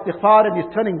tawbah, istighfar, and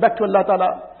he's turning back to Allah Ta'ala.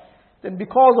 Then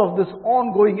because of this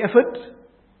ongoing effort,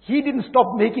 he didn't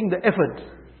stop making the effort.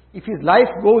 If his life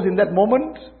goes in that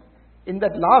moment, in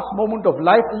that last moment of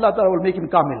life, Allah Ta'ala will make him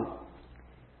kamil.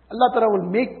 Allah Ta'ala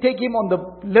will take him on the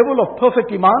level of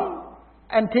perfect iman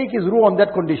and take his ruh on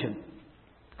that condition.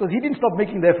 Because he didn't stop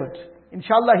making the effort.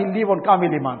 Inshallah, he'll live on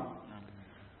kamil iman.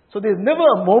 So there's never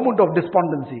a moment of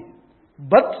despondency.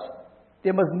 But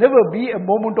there must never be a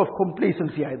moment of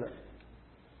complacency either.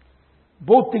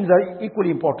 Both things are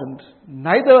equally important.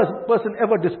 Neither a person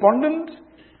ever despondent,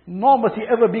 nor must he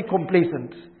ever be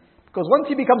complacent. Because once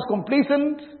he becomes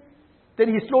complacent, then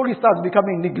he slowly starts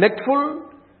becoming neglectful.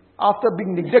 After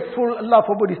being neglectful, Allah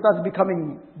forbid, he starts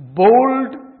becoming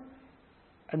bold.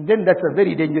 And then that's a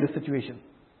very dangerous situation.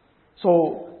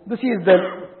 So this is the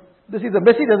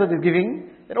message that it is giving.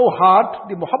 That, oh heart,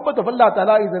 the muhabbat of Allah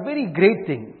Ta'ala is a very great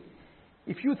thing.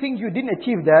 If you think you didn't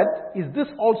achieve that, is this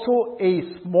also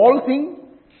a small thing?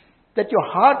 That your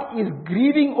heart is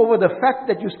grieving over the fact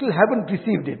that you still haven't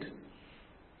received it.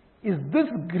 Is this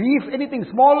grief anything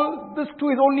small? This too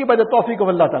is only by the tawfiq of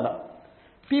Allah Ta'ala.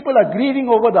 People are grieving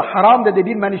over the haram that they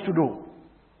didn't manage to do.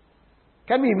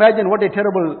 Can we imagine what a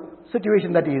terrible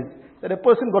situation that is? That a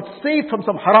person got saved from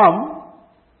some haram,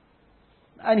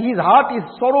 and his heart is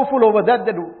sorrowful over that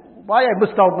why I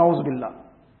missed out, na'uz billah.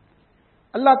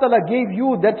 Allah Ta'ala gave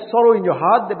you that sorrow in your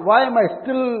heart, that why am I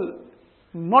still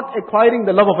not acquiring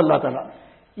the love of Allah Ta'ala?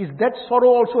 Is that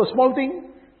sorrow also a small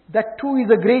thing? That too is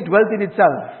a great wealth in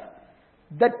itself.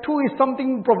 That too is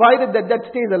something, provided that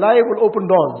stays alive, will open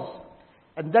doors.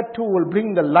 And that too will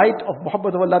bring the light of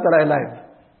muhabbat of Allah Ta'ala alive.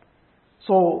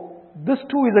 So this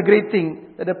too is a great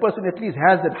thing, that a person at least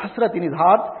has that hasrat in his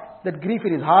heart, that grief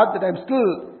in his heart, that I'm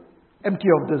still empty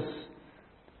of this.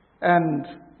 And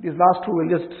these last two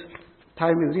will just,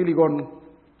 time is really gone.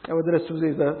 Nevertheless,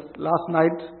 today is the last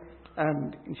night,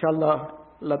 and inshallah,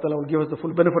 Allah Ta'ala will give us the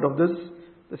full benefit of this.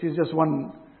 This is just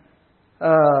one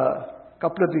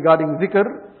couplet regarding zikr.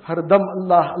 Har dam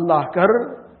Allah Allah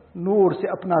kar, noor se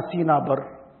apna seena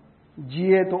bar.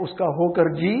 Jiye to uska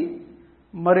hokar ji,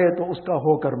 mare to uska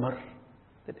hokar mar.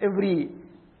 That every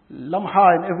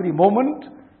lamha and every moment,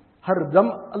 har dam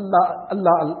Allah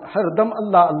Allah, har dam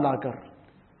Allah Allah kar.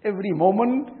 Every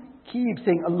moment, keep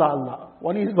saying Allah Allah.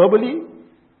 One is verbally.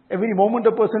 Every moment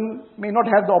a person may not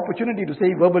have the opportunity to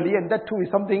say verbally, and that too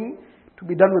is something to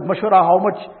be done with mashwara, how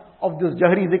much of this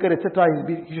jahri zikr etc.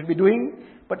 he should be doing.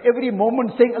 But every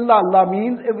moment saying Allah Allah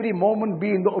means every moment be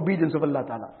in the obedience of Allah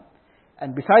Ta'ala.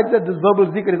 And besides that, this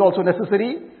verbal zikr is also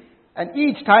necessary. And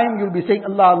each time you'll be saying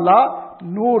Allah Allah,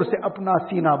 noor se apna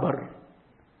seena bar.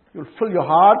 You'll fill your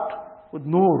heart with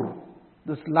noor.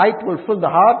 This light will fill the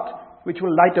heart, which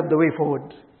will light up the way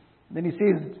forward. Then he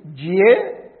says, jiye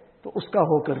to uska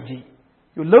hokar ji.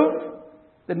 You live,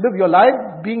 then live your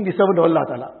life being the servant of Allah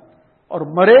Ta'ala. Or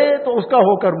mare to uska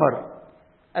hokar mar.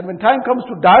 And when time comes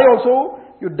to die also,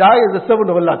 you die as a servant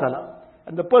of Allah Ta'ala.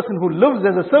 And the person who lives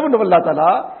as a servant of Allah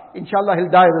Ta'ala, inshallah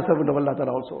he'll die as a servant of Allah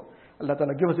Ta'ala also. Allah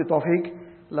Ta'ala give us the tawfiq.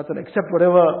 Allah Ta'ala accept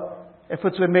whatever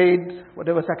efforts were made,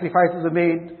 whatever sacrifices were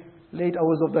made, late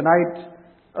hours of the night,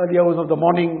 early hours of the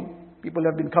morning. People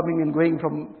have been coming and going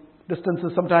from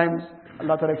distances sometimes.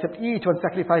 Allah Ta'ala accept each one's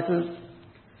sacrifices.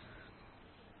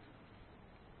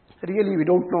 Really, we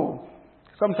don't know.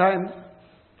 Sometimes,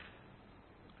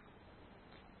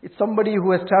 it's somebody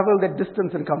who has traveled that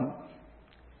distance and come.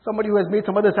 Somebody who has made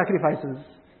some other sacrifices.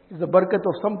 It's the barakat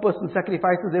of some person's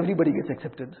sacrifices, everybody gets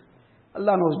accepted.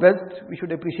 Allah knows best. We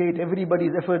should appreciate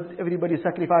everybody's effort, everybody's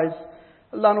sacrifice.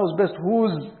 Allah knows best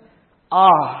whose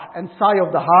and sigh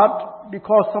of the heart,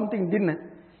 because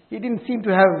he didn't seem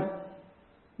to have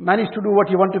managed to do what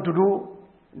he wanted to do.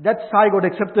 That sigh got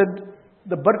accepted.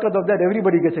 The barakat of that,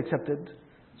 everybody gets accepted.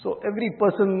 So every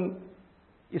person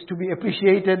is to be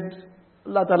appreciated.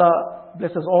 Allah Ta'ala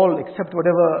bless us all, accept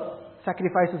whatever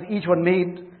sacrifices each one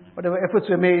made, whatever efforts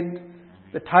were made,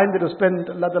 the time that was spent.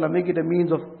 Allah Ta'ala make it a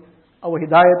means of our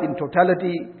hidayat in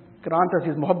totality, grant us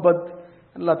His muhabbat,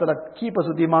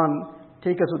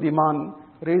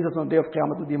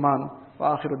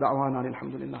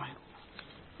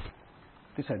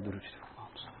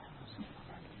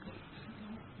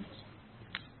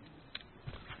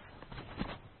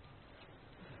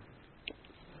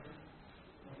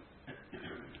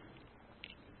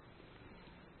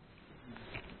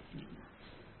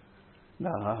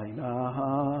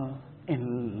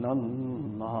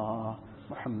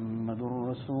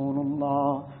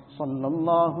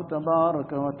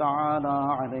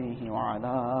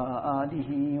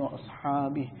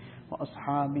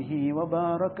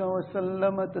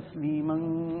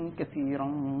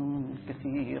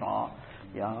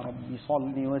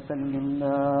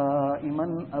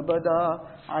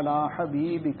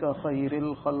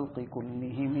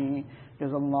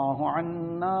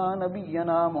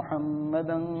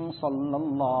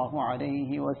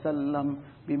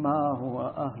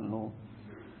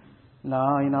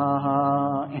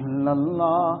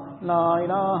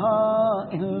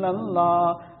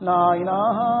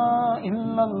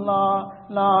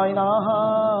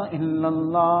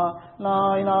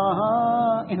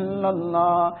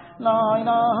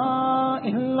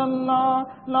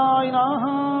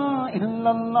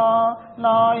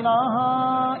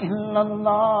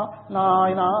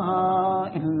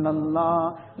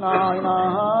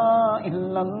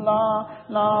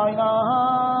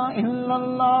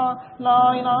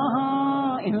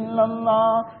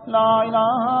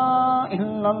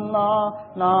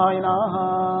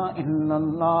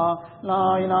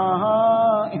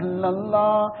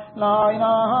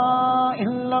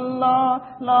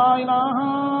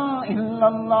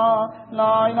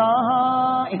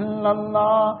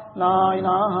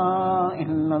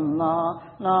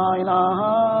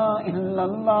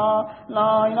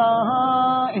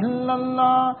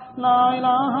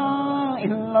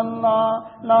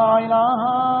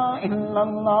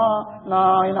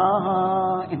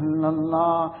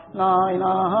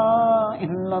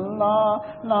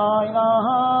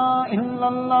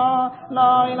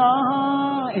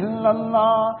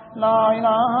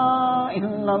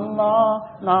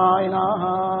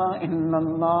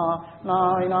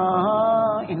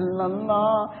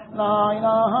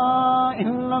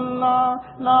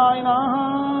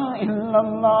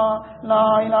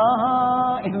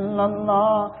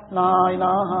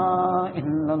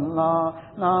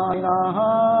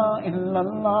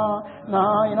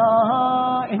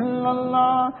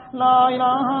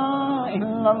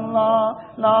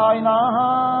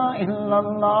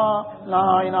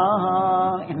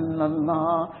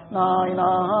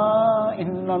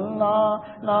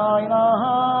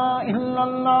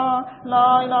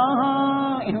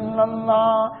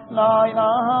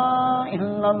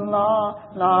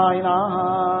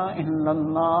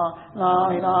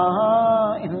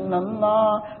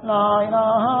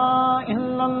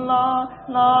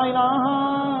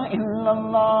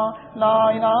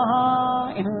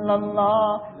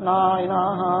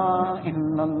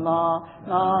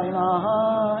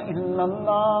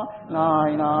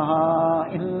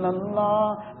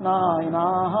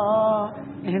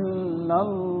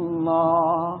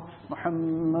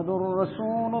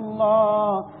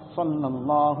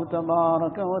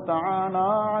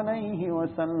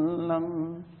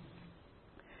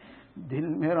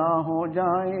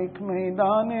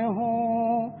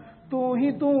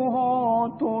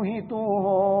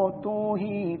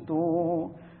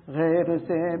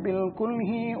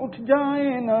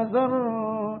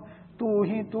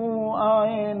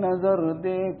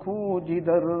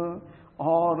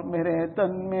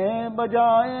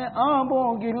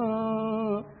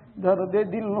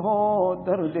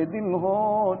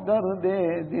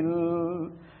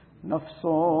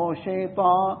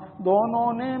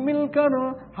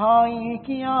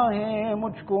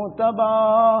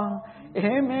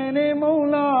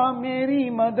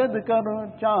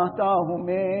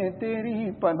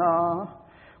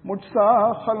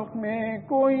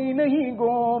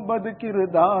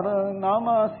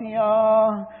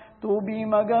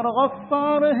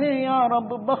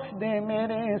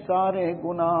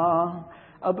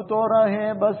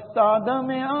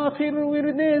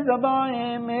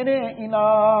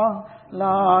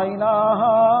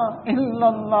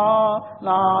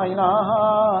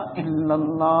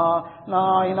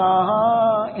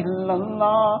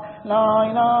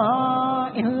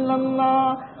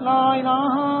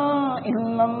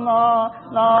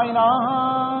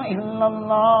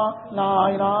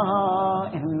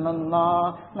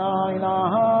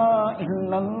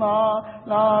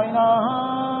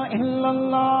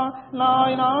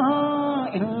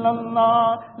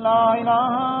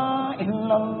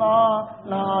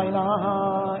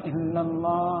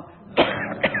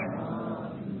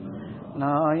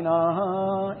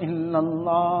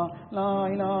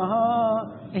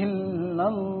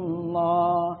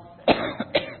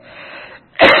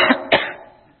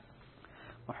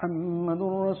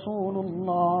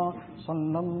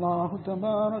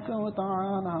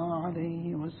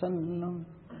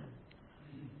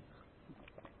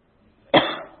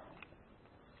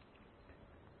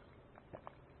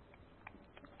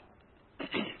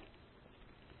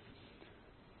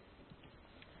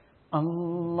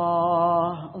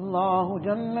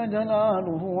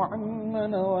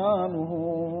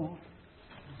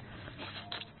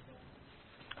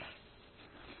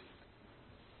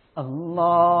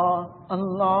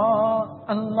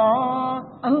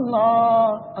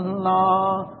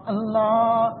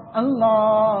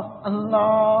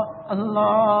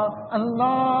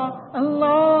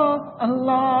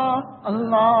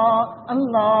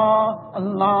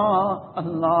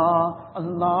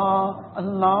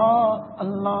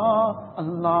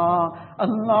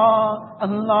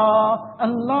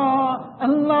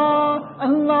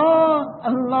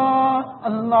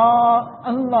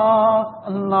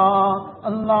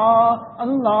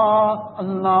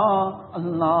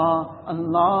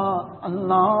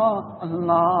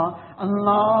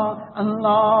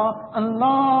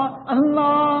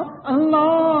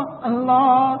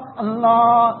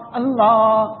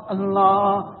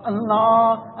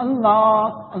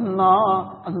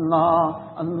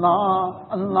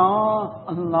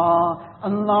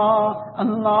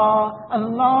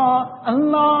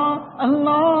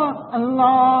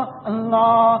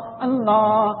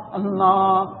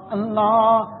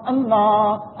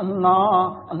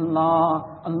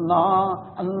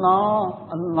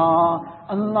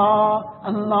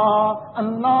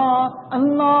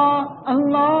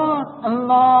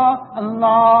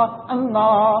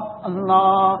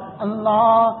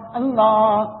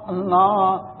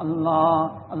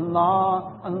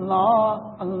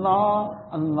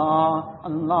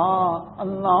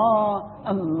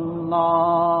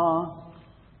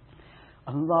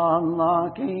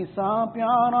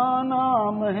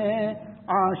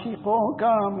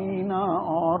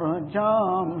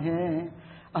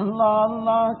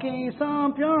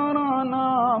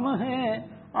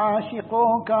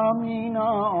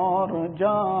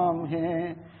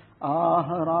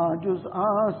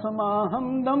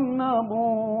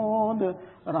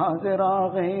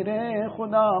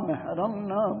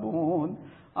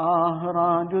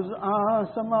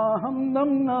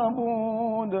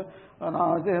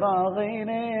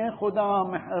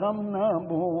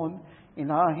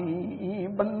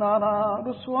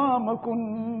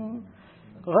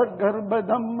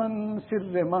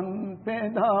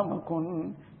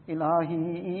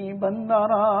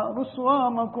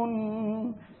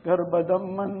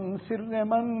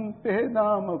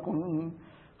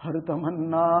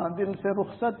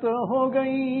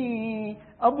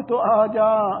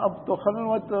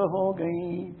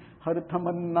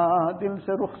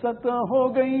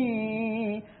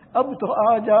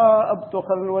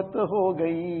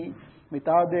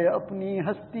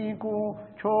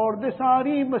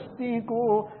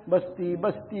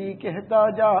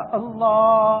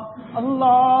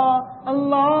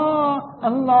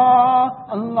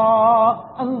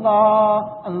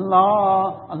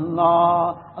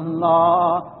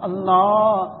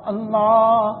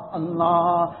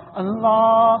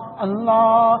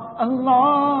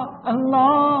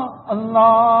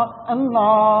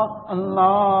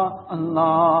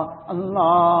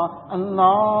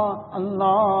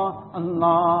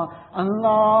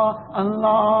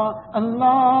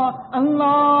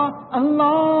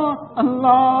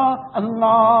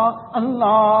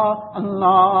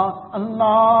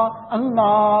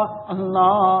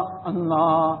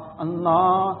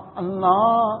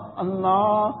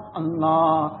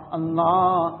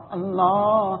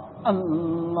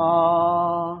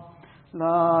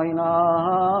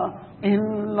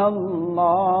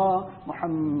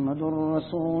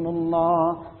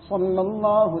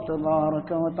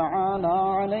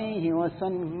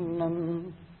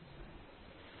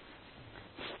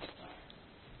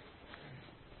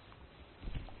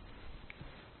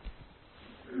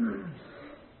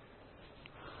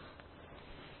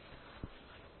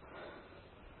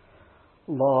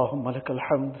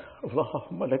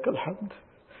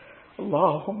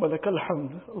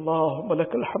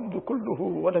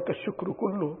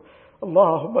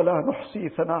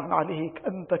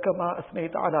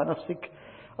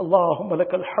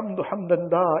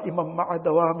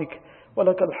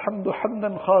 ولك الحمد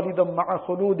حمدا خالدا مع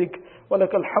خلودك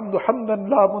ولك الحمد حمدا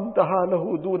لا منتهى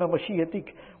له دون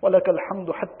مشيتك ولك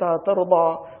الحمد حتى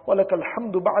ترضى ولك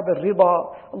الحمد بعد الرضا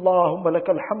اللهم لك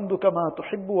الحمد كما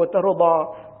تحب وترضى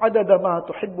عدد ما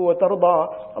تحب وترضى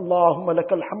اللهم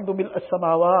لك الحمد ملء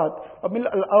السماوات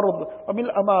وملء الأرض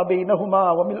وملء ما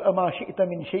بينهما وملء ما شئت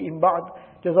من شيء بعد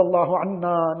جزا الله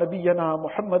عنا نبينا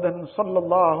محمدا صلى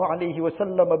الله عليه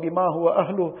وسلم بما هو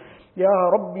أهله يا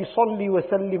رب صل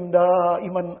وسلم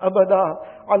دائما أبدا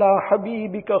على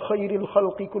حبيبك خير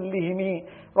الخلق كلهم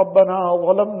ربنا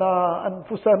ظلمنا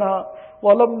أنفسنا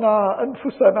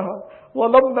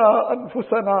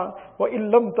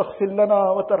وإن لم تغفر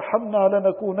لنا وترحمنا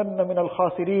لنكونن من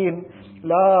الخاسرين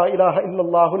لا إله إلا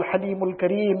الله الحليم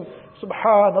الكريم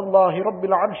سبحان الله رب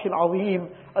العرش العظيم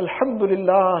الحمد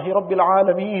لله رب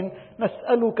العالمين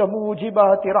نسألك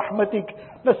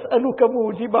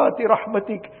موجبات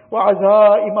رحمتك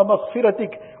وعزائم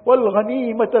مغفرتك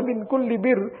والغنيمة من كل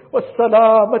بر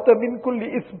والسلامة من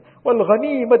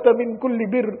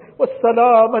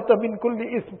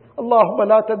كل إثم اللهم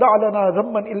لا تدع لنا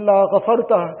ذنبا إلا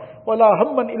غفرته ولا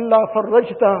هما إلا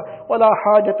فرجته ولا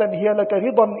حاجة هي لك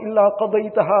رضا إلا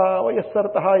قضيتها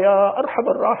ويسرتها يا أرحم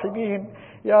الراحمين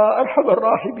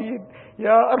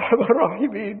يا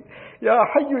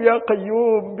حي يا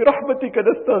قيوم برحمتك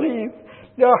نستغيث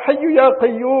يا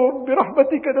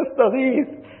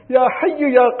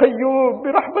حي يا قيوم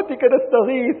برحمتك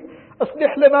نستغيث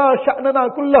أصلح لنا شأننا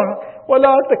كله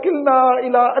ولا تكلنا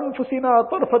إلى أنفسنا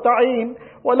طرفة عين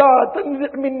ولا تنزع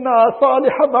منا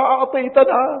صالح ما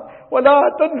أعطيتنا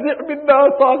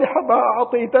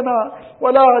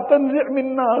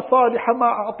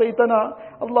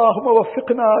اللهم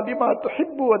وفقنا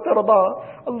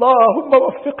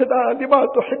لما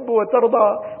تحب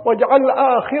وترضى واجعل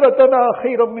آخرتنا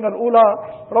خيرا من الأولى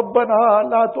ربنا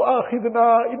لا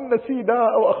تؤاخذنا إن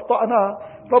نسينا أو أخطأنا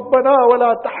ربنا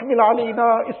ولا تحمل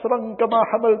علينا إصرا كما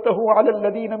حملته على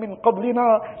الذين من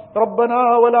قبلنا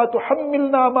ربنا ولا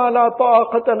تحملنا ما لا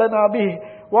طاقة لنا به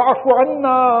واعف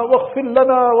عنا واغفر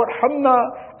لنا وارحمنا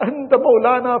أنت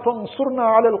مولانا فانصرنا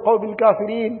على القوم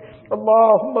الكافرين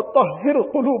اللهم طهر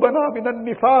قلوبنا من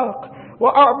النفاق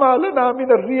وأعمالنا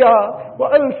من الرياء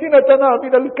وألسنتنا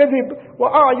من الكذب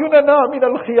وأعيننا من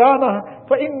الخيانة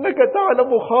فإنك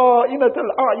تعلم خائنة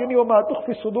الأعين وما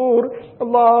تخفي الصدور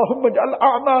اللهم اجعل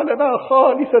أعمالنا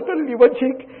خالصة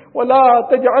لوجهك ولا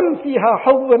تجعل فيها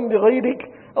حظا لغيرك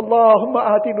اللهم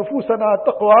آت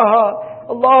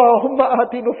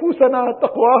نفوسنا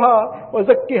تقواها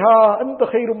وزكها أنت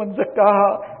خير من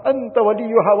زكاها أنت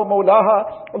وليها ومولاها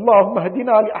اللهم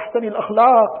اهدنا لأحسن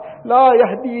الأخلاق لا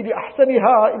يهدي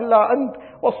لأحسنها إلا أنت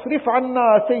واصرف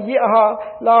عنا سيئها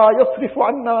لا يصرف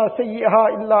عنا سيئها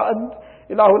إلا أنت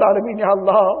إله العالمين يا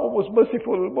Allah, most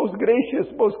merciful, most gracious,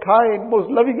 most kind, most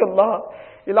loving Allah.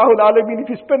 Ilahul Alameen, if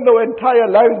you spend our entire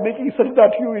lives making sajda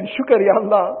to you in shukr, Ya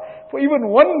Allah, for even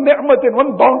one ni'mat and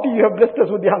one bounty you have blessed us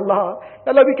with, Ya Allah.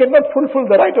 Ya Allah, we cannot fulfill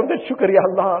the right of that shukr, Ya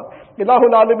Allah. Ilahul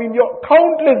Alameen, your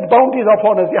countless bounties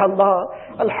upon us, Ya Allah.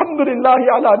 Alhamdulillahi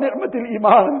ala ni'matil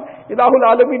iman. Ilahul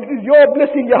Alameen, it is your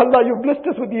blessing, Ya Allah. You blessed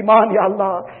us with iman, Ya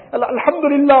Allah.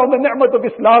 Alhamdulillah on the ni'mat of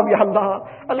Islam, Ya Allah.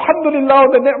 Alhamdulillah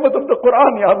on the ni'mat of the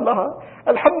Quran, Ya Allah.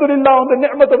 Alhamdulillah on the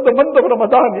ni'mat of the month of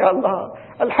Ramadan, Ya Allah.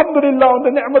 Alhamdulillah on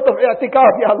the ni'mat of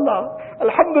i'tikaf, Ya Allah.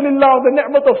 Alhamdulillah on the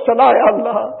ni'mat of salah, Ya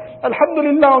Allah.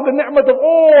 Alhamdulillah on the ni'mat of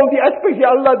all the aspects,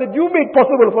 Ya Allah, that you make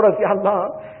possible for us, Ya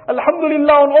Allah.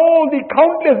 Alhamdulillah on all the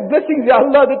countless blessings, Ya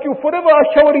Allah, that you forever are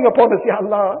showering upon us, Ya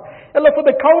Allah. Allah, for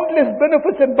the countless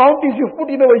benefits and bounties you've put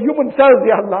in our human selves,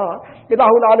 Ya Allah.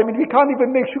 Ilahul Alameen, we can't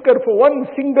even make shukr for one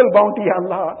single bounty, Ya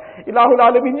Allah. Ilahul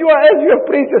Alameen, you are as you have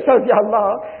praised yourself, Ya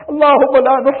Allah. Allahumma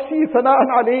la nufsi sana'an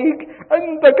alayk,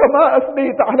 anta kama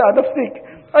asmayta ala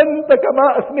nafsik. أنت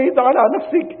كما أثنيت على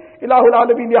نفسك إله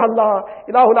العالمين يا الله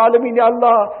إله العالمين يا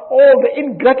Allah, all the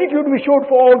ingratitude we showed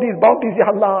for all these bounties, Ya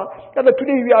Allah. Allah,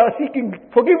 today we are seeking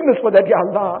forgiveness for that, Ya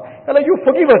Allah. Allah, you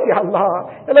forgive us, Ya Allah.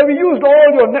 Allah, we used all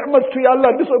your ni'mats to, Ya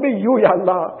Allah, disobey you, Ya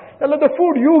Allah. Allah, the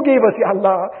food you gave us, Ya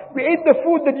Allah. We ate the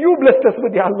food that you blessed us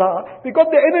with, Ya Allah. We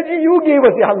got the energy you gave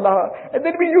us, Ya Allah. And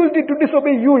then we used it to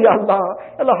disobey you, Ya Allah.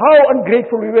 Allah, how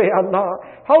ungrateful we were, Ya Allah.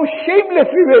 How shameless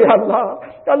we were, Ya Allah.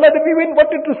 Allah, that we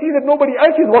wanted to see that nobody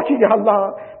else is watching, Ya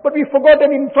Allah. But but we forgot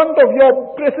and in front of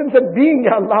your presence and being,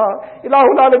 Ya Allah.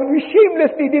 Ilahul Alameen, we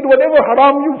shamelessly did whatever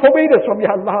haram you forbade us from,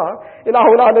 Ya Allah.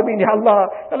 Ilahul Alameen, Ya Allah.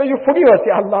 Allah, you forgive us,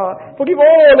 Ya Allah. Forgive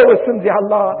all our sins, Ya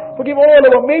Allah. Forgive all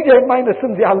our major and minor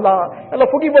sins, Ya Allah. Allah,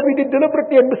 forgive what we did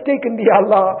deliberately and mistakenly, Ya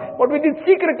Allah. What we did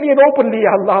secretly and openly,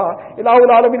 Ya Allah.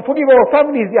 Ilahul Alameen, forgive our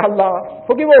families, Ya Allah.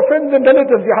 Forgive our friends and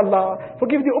relatives, Ya Allah.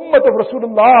 Forgive the ummah of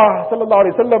Rasulullah sallallahu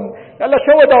alaihi wasallam. Ya Allah,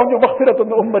 shower down your maghfirat on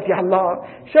the ummah, Ya Allah.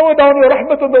 Shower down your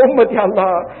rahmat on the ummah, Ya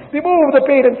Allah. Remove the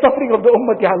pain and suffering of the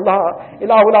ummah, Ya Allah.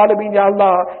 Ilahul Alameen, Ya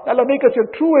Allah. Ya Allah, make us your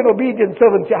true and obedient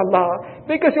servants, Ya Allah.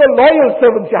 Make us your loyal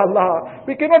servants, Ya Allah.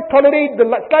 We cannot tolerate the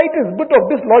slightest bit of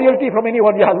disloyalty from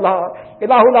anyone, Ya Allah.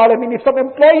 Ilahul Alameen, if some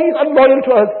employee is unloyal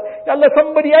to us, Ya Allah,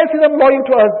 somebody else is unloyal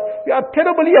to us, we are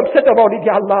terribly upset about it,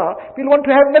 Ya Allah. We'll want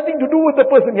to have nothing to do with the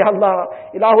person, Ya Allah.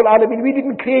 Ilahul Alameen, we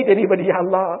didn't create anybody, Ya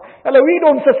Allah. Allah, we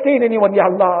don't sustain anyone, Ya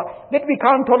Allah. That we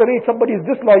can't tolerate somebody's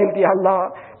disloyalty, Ya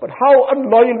Allah. But how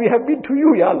unloyal we have been to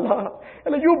you, Ya Allah.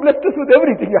 Allah, you blessed us with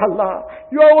everything, Ya Allah.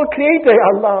 You are our creator, Ya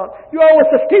Allah. You are our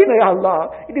sustainer, Ya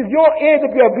Allah. It is your air that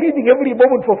we are breathing every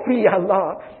moment for free, Ya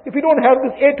Allah. If we don't have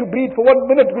this air to breathe for 1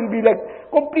 minute, we'll be like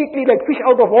completely like fish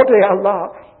out of water, Ya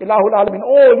Allah. Ilahul Alameen,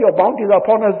 all your bounties are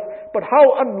upon us. But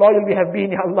how unloyal we have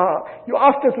been, Ya Allah. You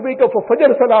asked us to wake up for Fajr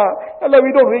Salah. Allah,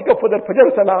 we don't wake up for that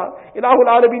Fajr Salah.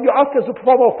 Ilahul Alameen, you asked us to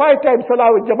perform our 5 times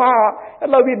Salah with Jama'ah.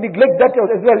 Allah, we neglect that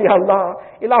as well, Ya Allah.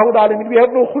 Ilahul Alameen, we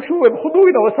have no khushu and khudu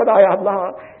in our Salah, Ya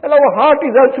Allah. Allah, our heart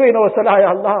is also in our Salah,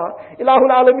 Ya Allah.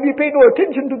 Ilahul Alameen, we pay no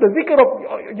attention to the zikr of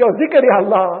your zikr, Ya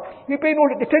Allah. We pay no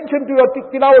attention to your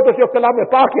tilawat of your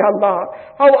kalam-e-pak, Ya Allah.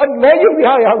 How unloyal we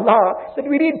are, Ya Allah. That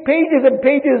we read pages and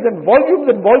pages and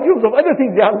volumes of other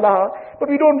things, Ya Allah. But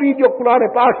we don't read your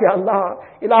Quran-e-Pak, Ya Allah.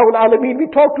 Ilahul Alameen, we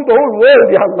talk to the whole world,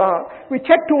 Ya Allah. We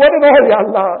chat to one and all, Ya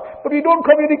Allah. But we don't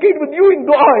communicate with you in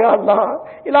dua, Ya Allah.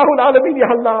 Ilahul Alameen, Ya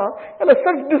Allah. Allah,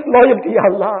 such disloyalty, Ya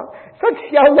Allah. Such,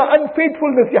 Ya Allah,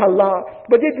 unfaithfulness, Ya Allah.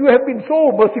 But yet you have been so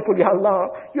merciful, Ya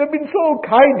Allah. You have been so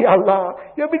kind, Ya Allah.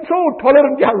 You have been so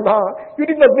tolerant, Ya Allah. You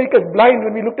did not make us blind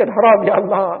when we looked at haram, Ya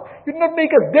Allah. You did not make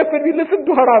us deaf when we listened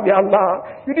to haram, Ya Allah.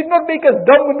 You did not make us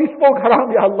dumb when we spoke haram,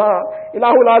 Ya Allah.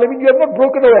 Ilahul Alameen, you have not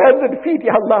broken our hands and feet,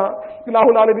 Ya Allah.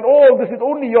 Ilahul Alameen, all this is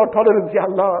only your tolerance, Ya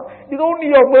Allah. It is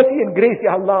only your mercy and grace,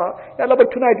 Ya Allah. Ya Allah,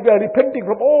 but tonight we are repenting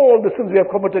from all the sins we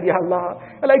have committed, Ya Allah.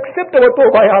 Allah, accept our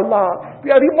tawbah, Ya Allah. We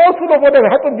are remorseful of what has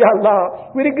happened, Ya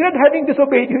Allah. We regret having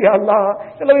disobeyed you, Ya Allah.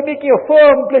 Allah, we're making a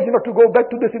firm pledge not to go back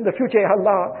to this in the future, Ya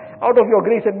Allah. Out of your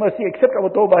grace and mercy, accept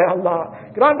our tawbah, Ya Allah.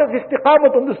 Grant us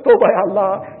istiqamat on this tawbah, Ya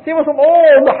Allah. Save us from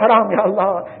all the haram, Ya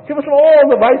Allah. Save us from all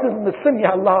the vices and the sin,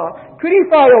 Ya Allah.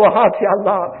 Purify our hearts, Ya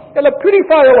Allah. Allah,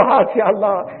 purify our hearts, Ya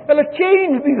Allah. Allah,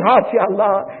 change these hearts, Ya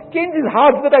Allah. Change these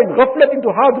hearts that are in ghaflat into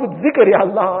hearts with zikr, Ya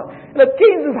Allah. Allah,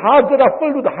 change these hearts that are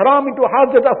filled with haram into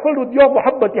hearts that are filled with your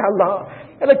muhabbat, Ya Allah.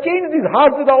 Allah, change these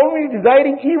hearts that are only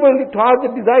desiring evil into hearts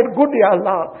that desire good, Ya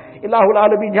Allah. Ilahul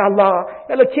Alameen, Ya Allah.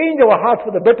 Allah, change our hearts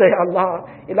for the better, Ya Allah.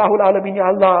 Ilahul Alameen, Ya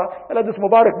Allah. Allah, this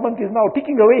Mubarak month is now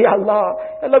ticking away, Ya Allah.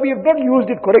 Allah, we have not used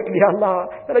it correctly, Ya Allah.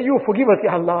 Allah, you forgive us,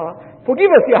 Ya Allah.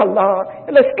 Forgive us, Ya Allah.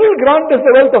 Allah, still grant us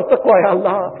the wealth of taqwa, Ya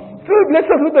Allah. Still bless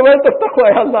us with the wealth of taqwa,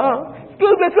 Ya Allah.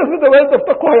 Still bless us with the wealth of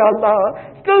taqwa, Ya Allah.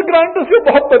 Still grant us your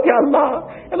muhabbat, Ya Allah.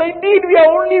 Allah, indeed we are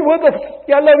only worth of,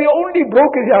 Ya Allah, we are only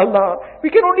broken, Ya Allah. We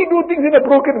can only do things in a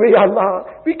broken way, Ya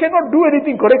Allah. We cannot do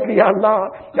anything correctly, Ya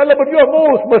Allah. Ya Allah, but you are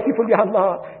most merciful, Ya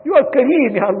Allah. You are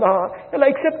Kareem, Ya Allah. Allah,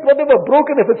 accept whatever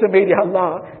broken efforts are made, Ya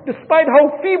Allah. Despite how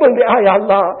feeble they are, Ya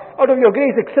Allah. Out of your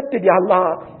grace, accepted, Ya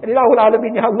Allah. And Ilahul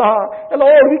Alameen, Ya Allah. Allah,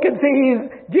 all we can say is,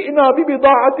 جئنا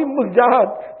ببضاعة مزجاة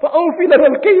فأوفي لنا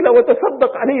الكيل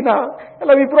وتصدق علينا.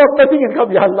 Allah, we brought nothing and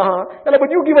come, Ya Allah. Allah, but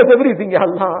you give us everything, Ya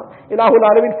Allah. Ilahul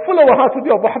Alameen, fill our hearts with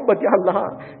your muhabbat, Ya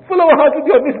Allah. Fill our hearts with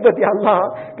your nisbat, Ya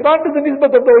Allah. Grant us the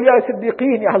nisbat of the awliya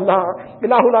siddiqeen, Ya Allah.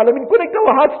 Ilahul Alameen, connect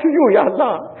our hearts to you, Ya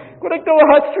Allah. Connect our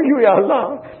hearts to you, Ya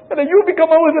Allah. Allah, you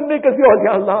become ours and make us yours,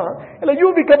 Ya Allah. Allah,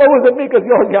 you become ours and make us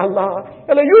yours, Ya Allah.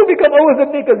 Allah, you become ours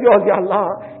and make us yours, Ya Allah.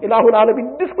 Ilahul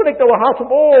Alameen, disconnect our hearts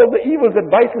from all the evils and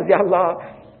vices, Ya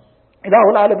Allah.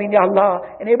 Ilahul Alameen, Ya Allah,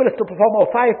 enable us to perform our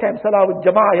 5 times salah with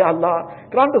jama'ah, Ya Allah.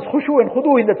 Grant us khushu and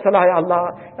khudu in that salah, Ya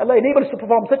Allah. Allah, enable us to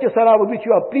perform such a salah with which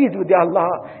you are pleased with, Ya Allah.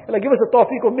 Allah, give us the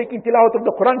tawfiq of making tilawat of the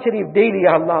Quran Sharif daily,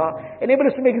 Ya Allah. Enable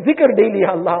us to make zikr daily,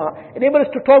 Ya Allah. Enable us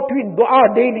to talk to you in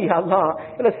dua daily, Ya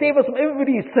Allah. Allah, save us from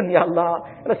every sin, Ya Allah.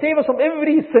 Allah, save us from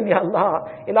every sin, Ya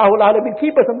Allah. Ilahul Alameen,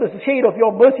 keep us under the shade of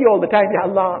your mercy all the time, Ya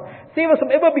Allah. Save us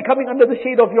from ever becoming under the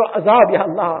shade of your azab, Ya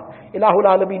Allah. Ilahul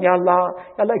Alameen, Ya Allah.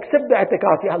 Ya Allah, accept the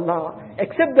i'tikaf, Ya Allah.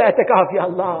 Accept the i'tikaf, Ya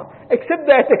Allah. Accept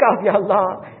the i'tikaf, Ya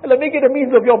Allah. Ya Allah, make it a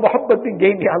means of your muhabbat being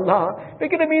gained, Ya Allah.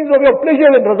 Make it a means of your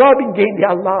pleasure and raza being gained,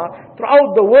 Ya Allah.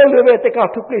 Throughout the world where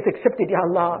i'tikaf took place, accept it, Ya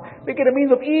Allah. Make it a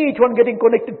means of each one getting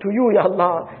connected to you, Ya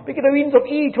Allah. Make it a means of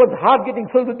each one's heart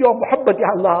getting filled with your muhabbat, Ya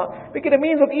Allah. Make it a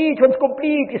means of each one's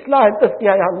complete islah and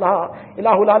tazkiyah, Ya Allah.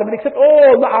 Ilahul Alameen, accept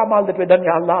all the amal that were done,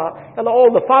 Ya Allah. Ya Allah, all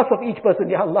the fast of each person,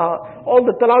 Ya Allah. All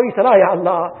the talawi salah, Ya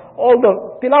Allah. All the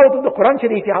tilawat of the Quran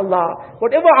Sharif, Ya Allah.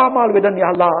 Whatever amal were done,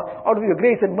 Ya Allah, out of your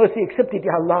grace and mercy, accept it,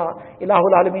 Ya Allah.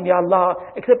 Ilahul Alameen, Ya Allah.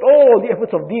 Accept all the efforts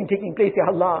of deen taking place,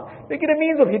 Ya Allah. Make it a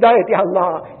means of hidayat, Ya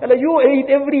Allah. Ya Allah, you aid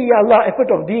every, Ya Allah,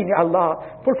 effort of deen, Ya Allah.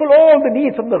 Fulfill all the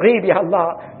needs from the ghaib, Ya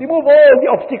Allah. Remove all the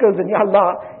obstacles, and Ya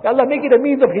Allah. Ya Allah, make it a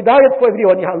means of hidayat for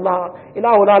everyone, Ya Allah.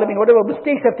 Ilahul Alameen, whatever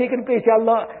mistakes have taken place, Ya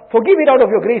Allah, forgive it out of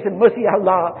your grace and mercy, Ya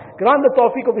Allah. Grant the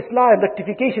tawfiq of Islam and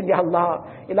rectification, Ya Allah.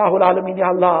 Ilahul Alameen,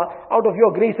 Ya Allah. Out of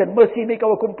your grace and mercy, make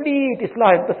our complete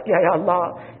Islam and tazkiyah, Ya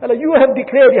Allah. Ya Allah, you have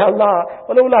declared, Ya Allah,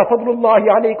 وَلَوْلَا فَضْلُ اللَّهِ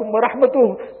عَلَيْكُمْ وَرَحْمَتُهُ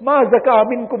مَا زَكَى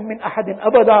مِنْكُمْ مِنْ أَحَدٍ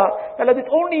أَبَدًا. Ya Allah, it's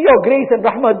only your grace and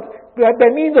rahmat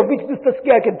by means of which this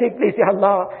tazkiyah can take place, Ya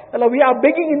Allah. Ya Allah, we are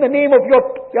begging in the name of your,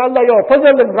 Ya Allah, your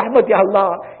fazl and rahmat, Ya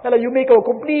Allah. Ya Allah, you make our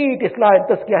complete Islam and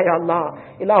tazkiyah, Ya Allah.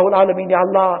 Ilahul Alameen, Ya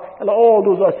Allah. Ya Allah, all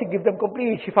those who are sick, give them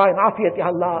complete shifa and afiyat, Ya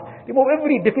Allah. Remove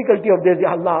every difficulty of theirs,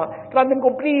 Ya Allah. Grant them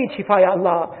complete shifa, Ya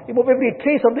Allah. Remove every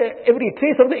trace of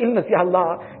the illness, Ya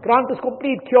Allah. Grant us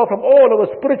complete cure from all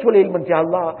our spiritual ailments, Ya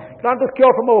Allah. Grant us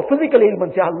cure from our physical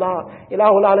ailments, Ya Allah.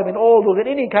 Ilahul Alameen, all those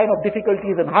in any kind of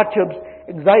difficulties and hardships,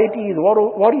 anxieties,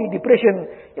 worry, depression,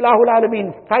 Ilahul Alameen,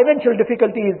 financial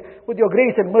difficulties, with your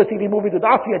grace and mercy, remove it with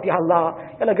afiyat, Ya Allah.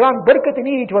 Ya Allah, grant barakat in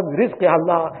each one's rizq, Ya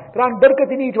Allah. Grant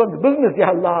barakat in each one's business, Ya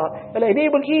Allah. Ya Allah,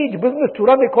 enable each business to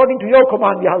run according to your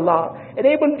command, Ya Allah.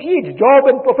 Enable each job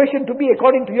and profession to be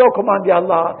according to your command, Ya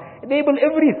Allah. Enable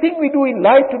everything we do in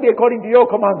life to be according to your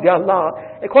commands, Ya Allah.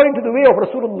 According to the way of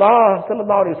Rasulullah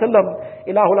sallallahu alaihi wasallam.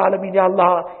 Ilahul Alameen, Ya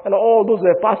Allah. Ya Allah, all those who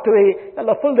have passed away, Ya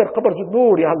Allah, fill their qabrs with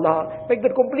noor, Ya Allah. Make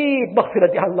their complete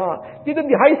maghfirat, Ya Allah. Give them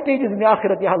the high stages in the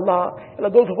akhirat, Ya Allah. Ya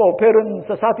Allah, those of our parents,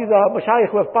 asatiza,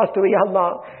 mashayikh who have passed away, Ya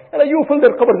Allah. Ya Allah, you fill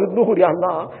their qabrs with noor, Ya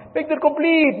Allah. Make their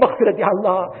complete maghfirat, Ya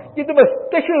Allah. Give them a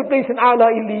special place in A'la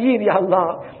Illiyin, Ya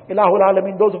Allah. Ilahul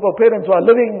Alameen, those of our parents who are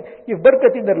living, give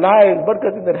barakat in their lives,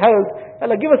 barakat in their health.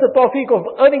 Allah, give us a tawfiq of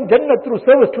earning Jannah through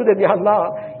service to them, Ya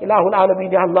Allah. Ilahul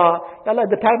Alameen, Ya Allah. Ya Allah,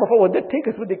 at the time of our death, take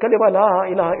us with the kalima La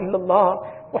ilaha illallah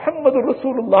Muhammadur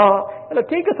Rasulullah. Allah,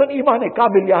 take us on Iman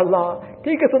Kamil, Ya Allah.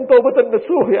 Take us on Tawbatan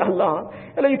Nasuh, Ya Allah.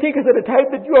 Allah, you take us at a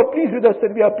time that you are pleased with us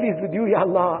and we are pleased with you, Ya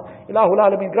Allah. Ilahul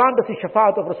Alameen, grant us the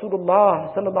shafaat of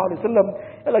Rasulullah sallallahu alaihi wasallam.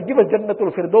 Allah, give us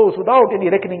Jannatul Firdaus without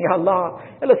any reckoning, Ya Allah.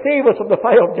 Allah, save us from the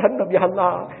fire of Jahannam, Ya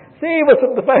Allah. Save us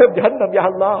from the fire of Jahannam, Ya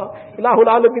Allah.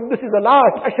 Ilahul Alameen, this is the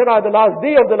last ashara, the last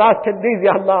day of the last 10 days,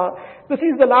 Ya Allah. This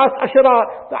is the last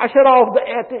ashara, the ashara of the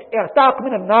i'taq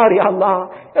min al-nar, Ya Allah.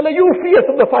 Allah, you free us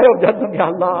from the fire of Jahannam, Ya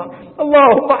Allah.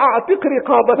 Allahumma a'tiq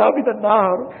riqabana min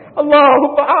al-nar.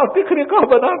 Allahumma a'tiq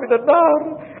riqabana min al-nar.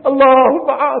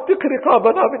 Allahumma a'tiq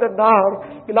riqabana min al-nar.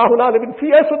 Ilahul Alameen,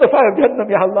 free us from the fire of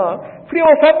Jahannam, Ya Allah. Free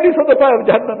our families from the fire of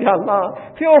Jahannam, Ya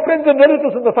Allah. Free our friends and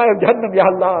relatives from the fire of Jahannam, Ya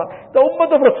Allah. The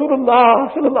ummah of Rasulullah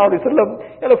sallallahu alaihi wasallam,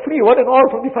 Ya Allah, free one and all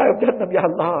from the fire of Jahannam, Ya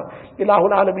Allah.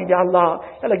 Ilahul Alameen, Ya Allah.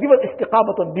 Allah, give us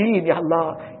istiqamat on deen, Ya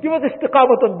Allah. Give us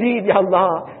istiqamat on deen, Ya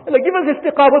Allah. Allah, give us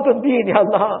istiqamat on deen, Ya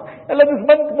Allah. Allah, this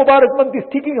month, Mubarak month is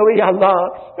ticking away, Ya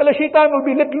Allah. Allah, shaitan will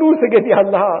be let loose again, Ya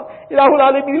Allah. Ilahul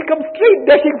Alameen, he'll come straight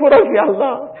dashing for us, Ya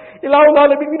Allah. Ilahul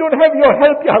Alameen, we don't have your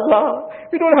help, Ya Allah.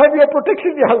 We don't have your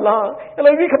protection, Ya Allah.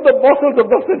 Allah, we become the morsels of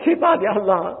nafs and shaitan, Ya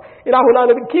Allah. Ilahul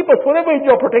Alameen, keep us forever in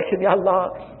your protection, Ya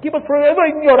Allah. Keep us forever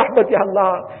in your rahmat, Ya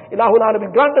Allah. Ilahul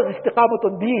Alameen, grant us istiqamat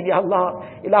on deen, Ya Allah.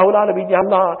 Ilahul Alameen, Ya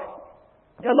Allah.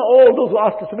 Ya Allah, all those who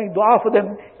asked us to make dua for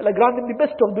them, Allah, grant them the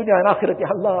best of dunya and akhirat, Ya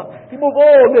Allah. Remove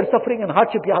all their suffering and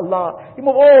hardship, Ya Allah.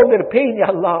 Remove all their pain,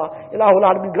 Ya Allah. Ilahul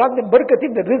Alameen, grant them barakat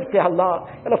in their rizq, Ya Allah.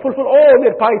 Allah, fulfill all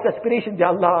their pious aspirations, Ya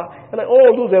Allah. Allah,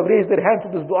 all those who have raised their hands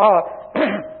to this dua,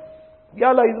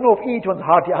 Ya Allah, you know of each one's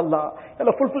heart, Ya Allah. Ya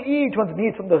Allah, fulfill each one's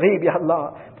needs from the ghaib, Ya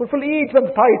Allah. Fulfill each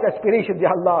one's pious aspirations, Ya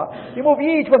Allah. Remove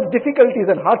each one's difficulties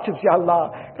and hardships, Ya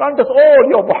Allah. Grant us all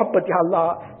your muhabbat, Ya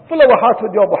Allah. Fill our hearts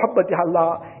with your muhabbat, Ya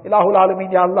Allah. Ilahul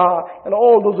Alameen, Ya Allah. And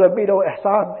all those who have made our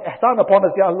ihsan upon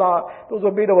us, Ya Allah. Those who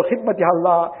have made our khidmat, Ya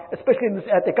Allah. Especially in this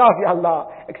i'tikaf, Ya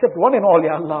Allah. Accept one and all,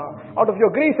 Ya Allah. Out of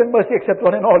your grace and mercy, accept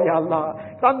one and all, Ya Allah.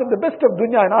 Grant them the best of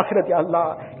dunya and akhirat, Ya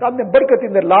Allah. Grant them barakat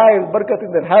in their lives, barakat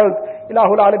in their health.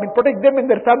 Ilahul Alameen, protect them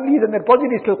and their families and their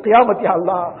progenitors till Qiyamah, Ya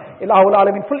Allah. Ilahul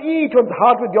Alameen, fill each one's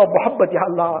heart with your muhabbat, Ya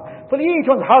Allah. Fill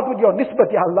each one's heart with your nisbat,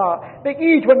 Ya Allah. Make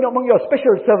each one among your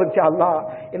special servants, Ya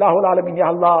Allah. Ilahul Alameen, Ya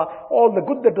Allah. All the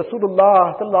good that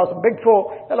Rasulullah sallallahu alaihi wasallam begged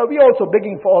for, Ya Allah, we also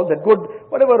begging for all that good.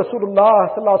 Whatever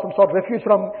Rasulullah sallallahu alaihi wasallam sought refuge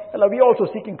from, Ya Allah, we also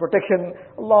seeking protection.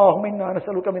 Allahumma inna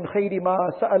nas'aluka min khayri ma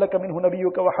sa'alaka minhu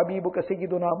nabiyyuka wa habibuka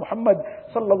sayyiduna Muhammad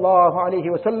sallallahu alaihi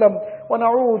wasallam. Wa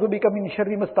na'udhu bika min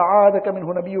sharri ma sta'adaka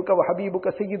minhu nabiyyuka wa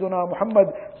habibuka sayyiduna Muhammad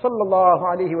sallallahu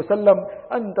alaihi wasallam.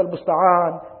 Anta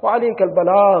al-musta'an wa alayka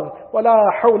al-balagh wa la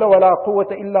hawla wa la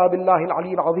quwwata illa billahi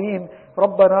al-'ali al-'azim.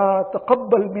 ربنا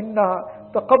تقبل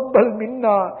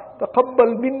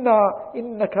منا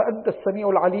إنك أنت السميع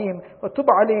العليم وتب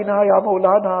علينا يا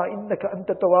مولانا إنك أنت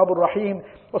التواب الرحيم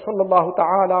وصلى الله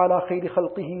تعالى على خير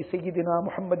خلقه سيدنا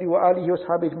محمد وآله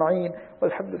وصحبه أجمعين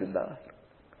والحمد لله.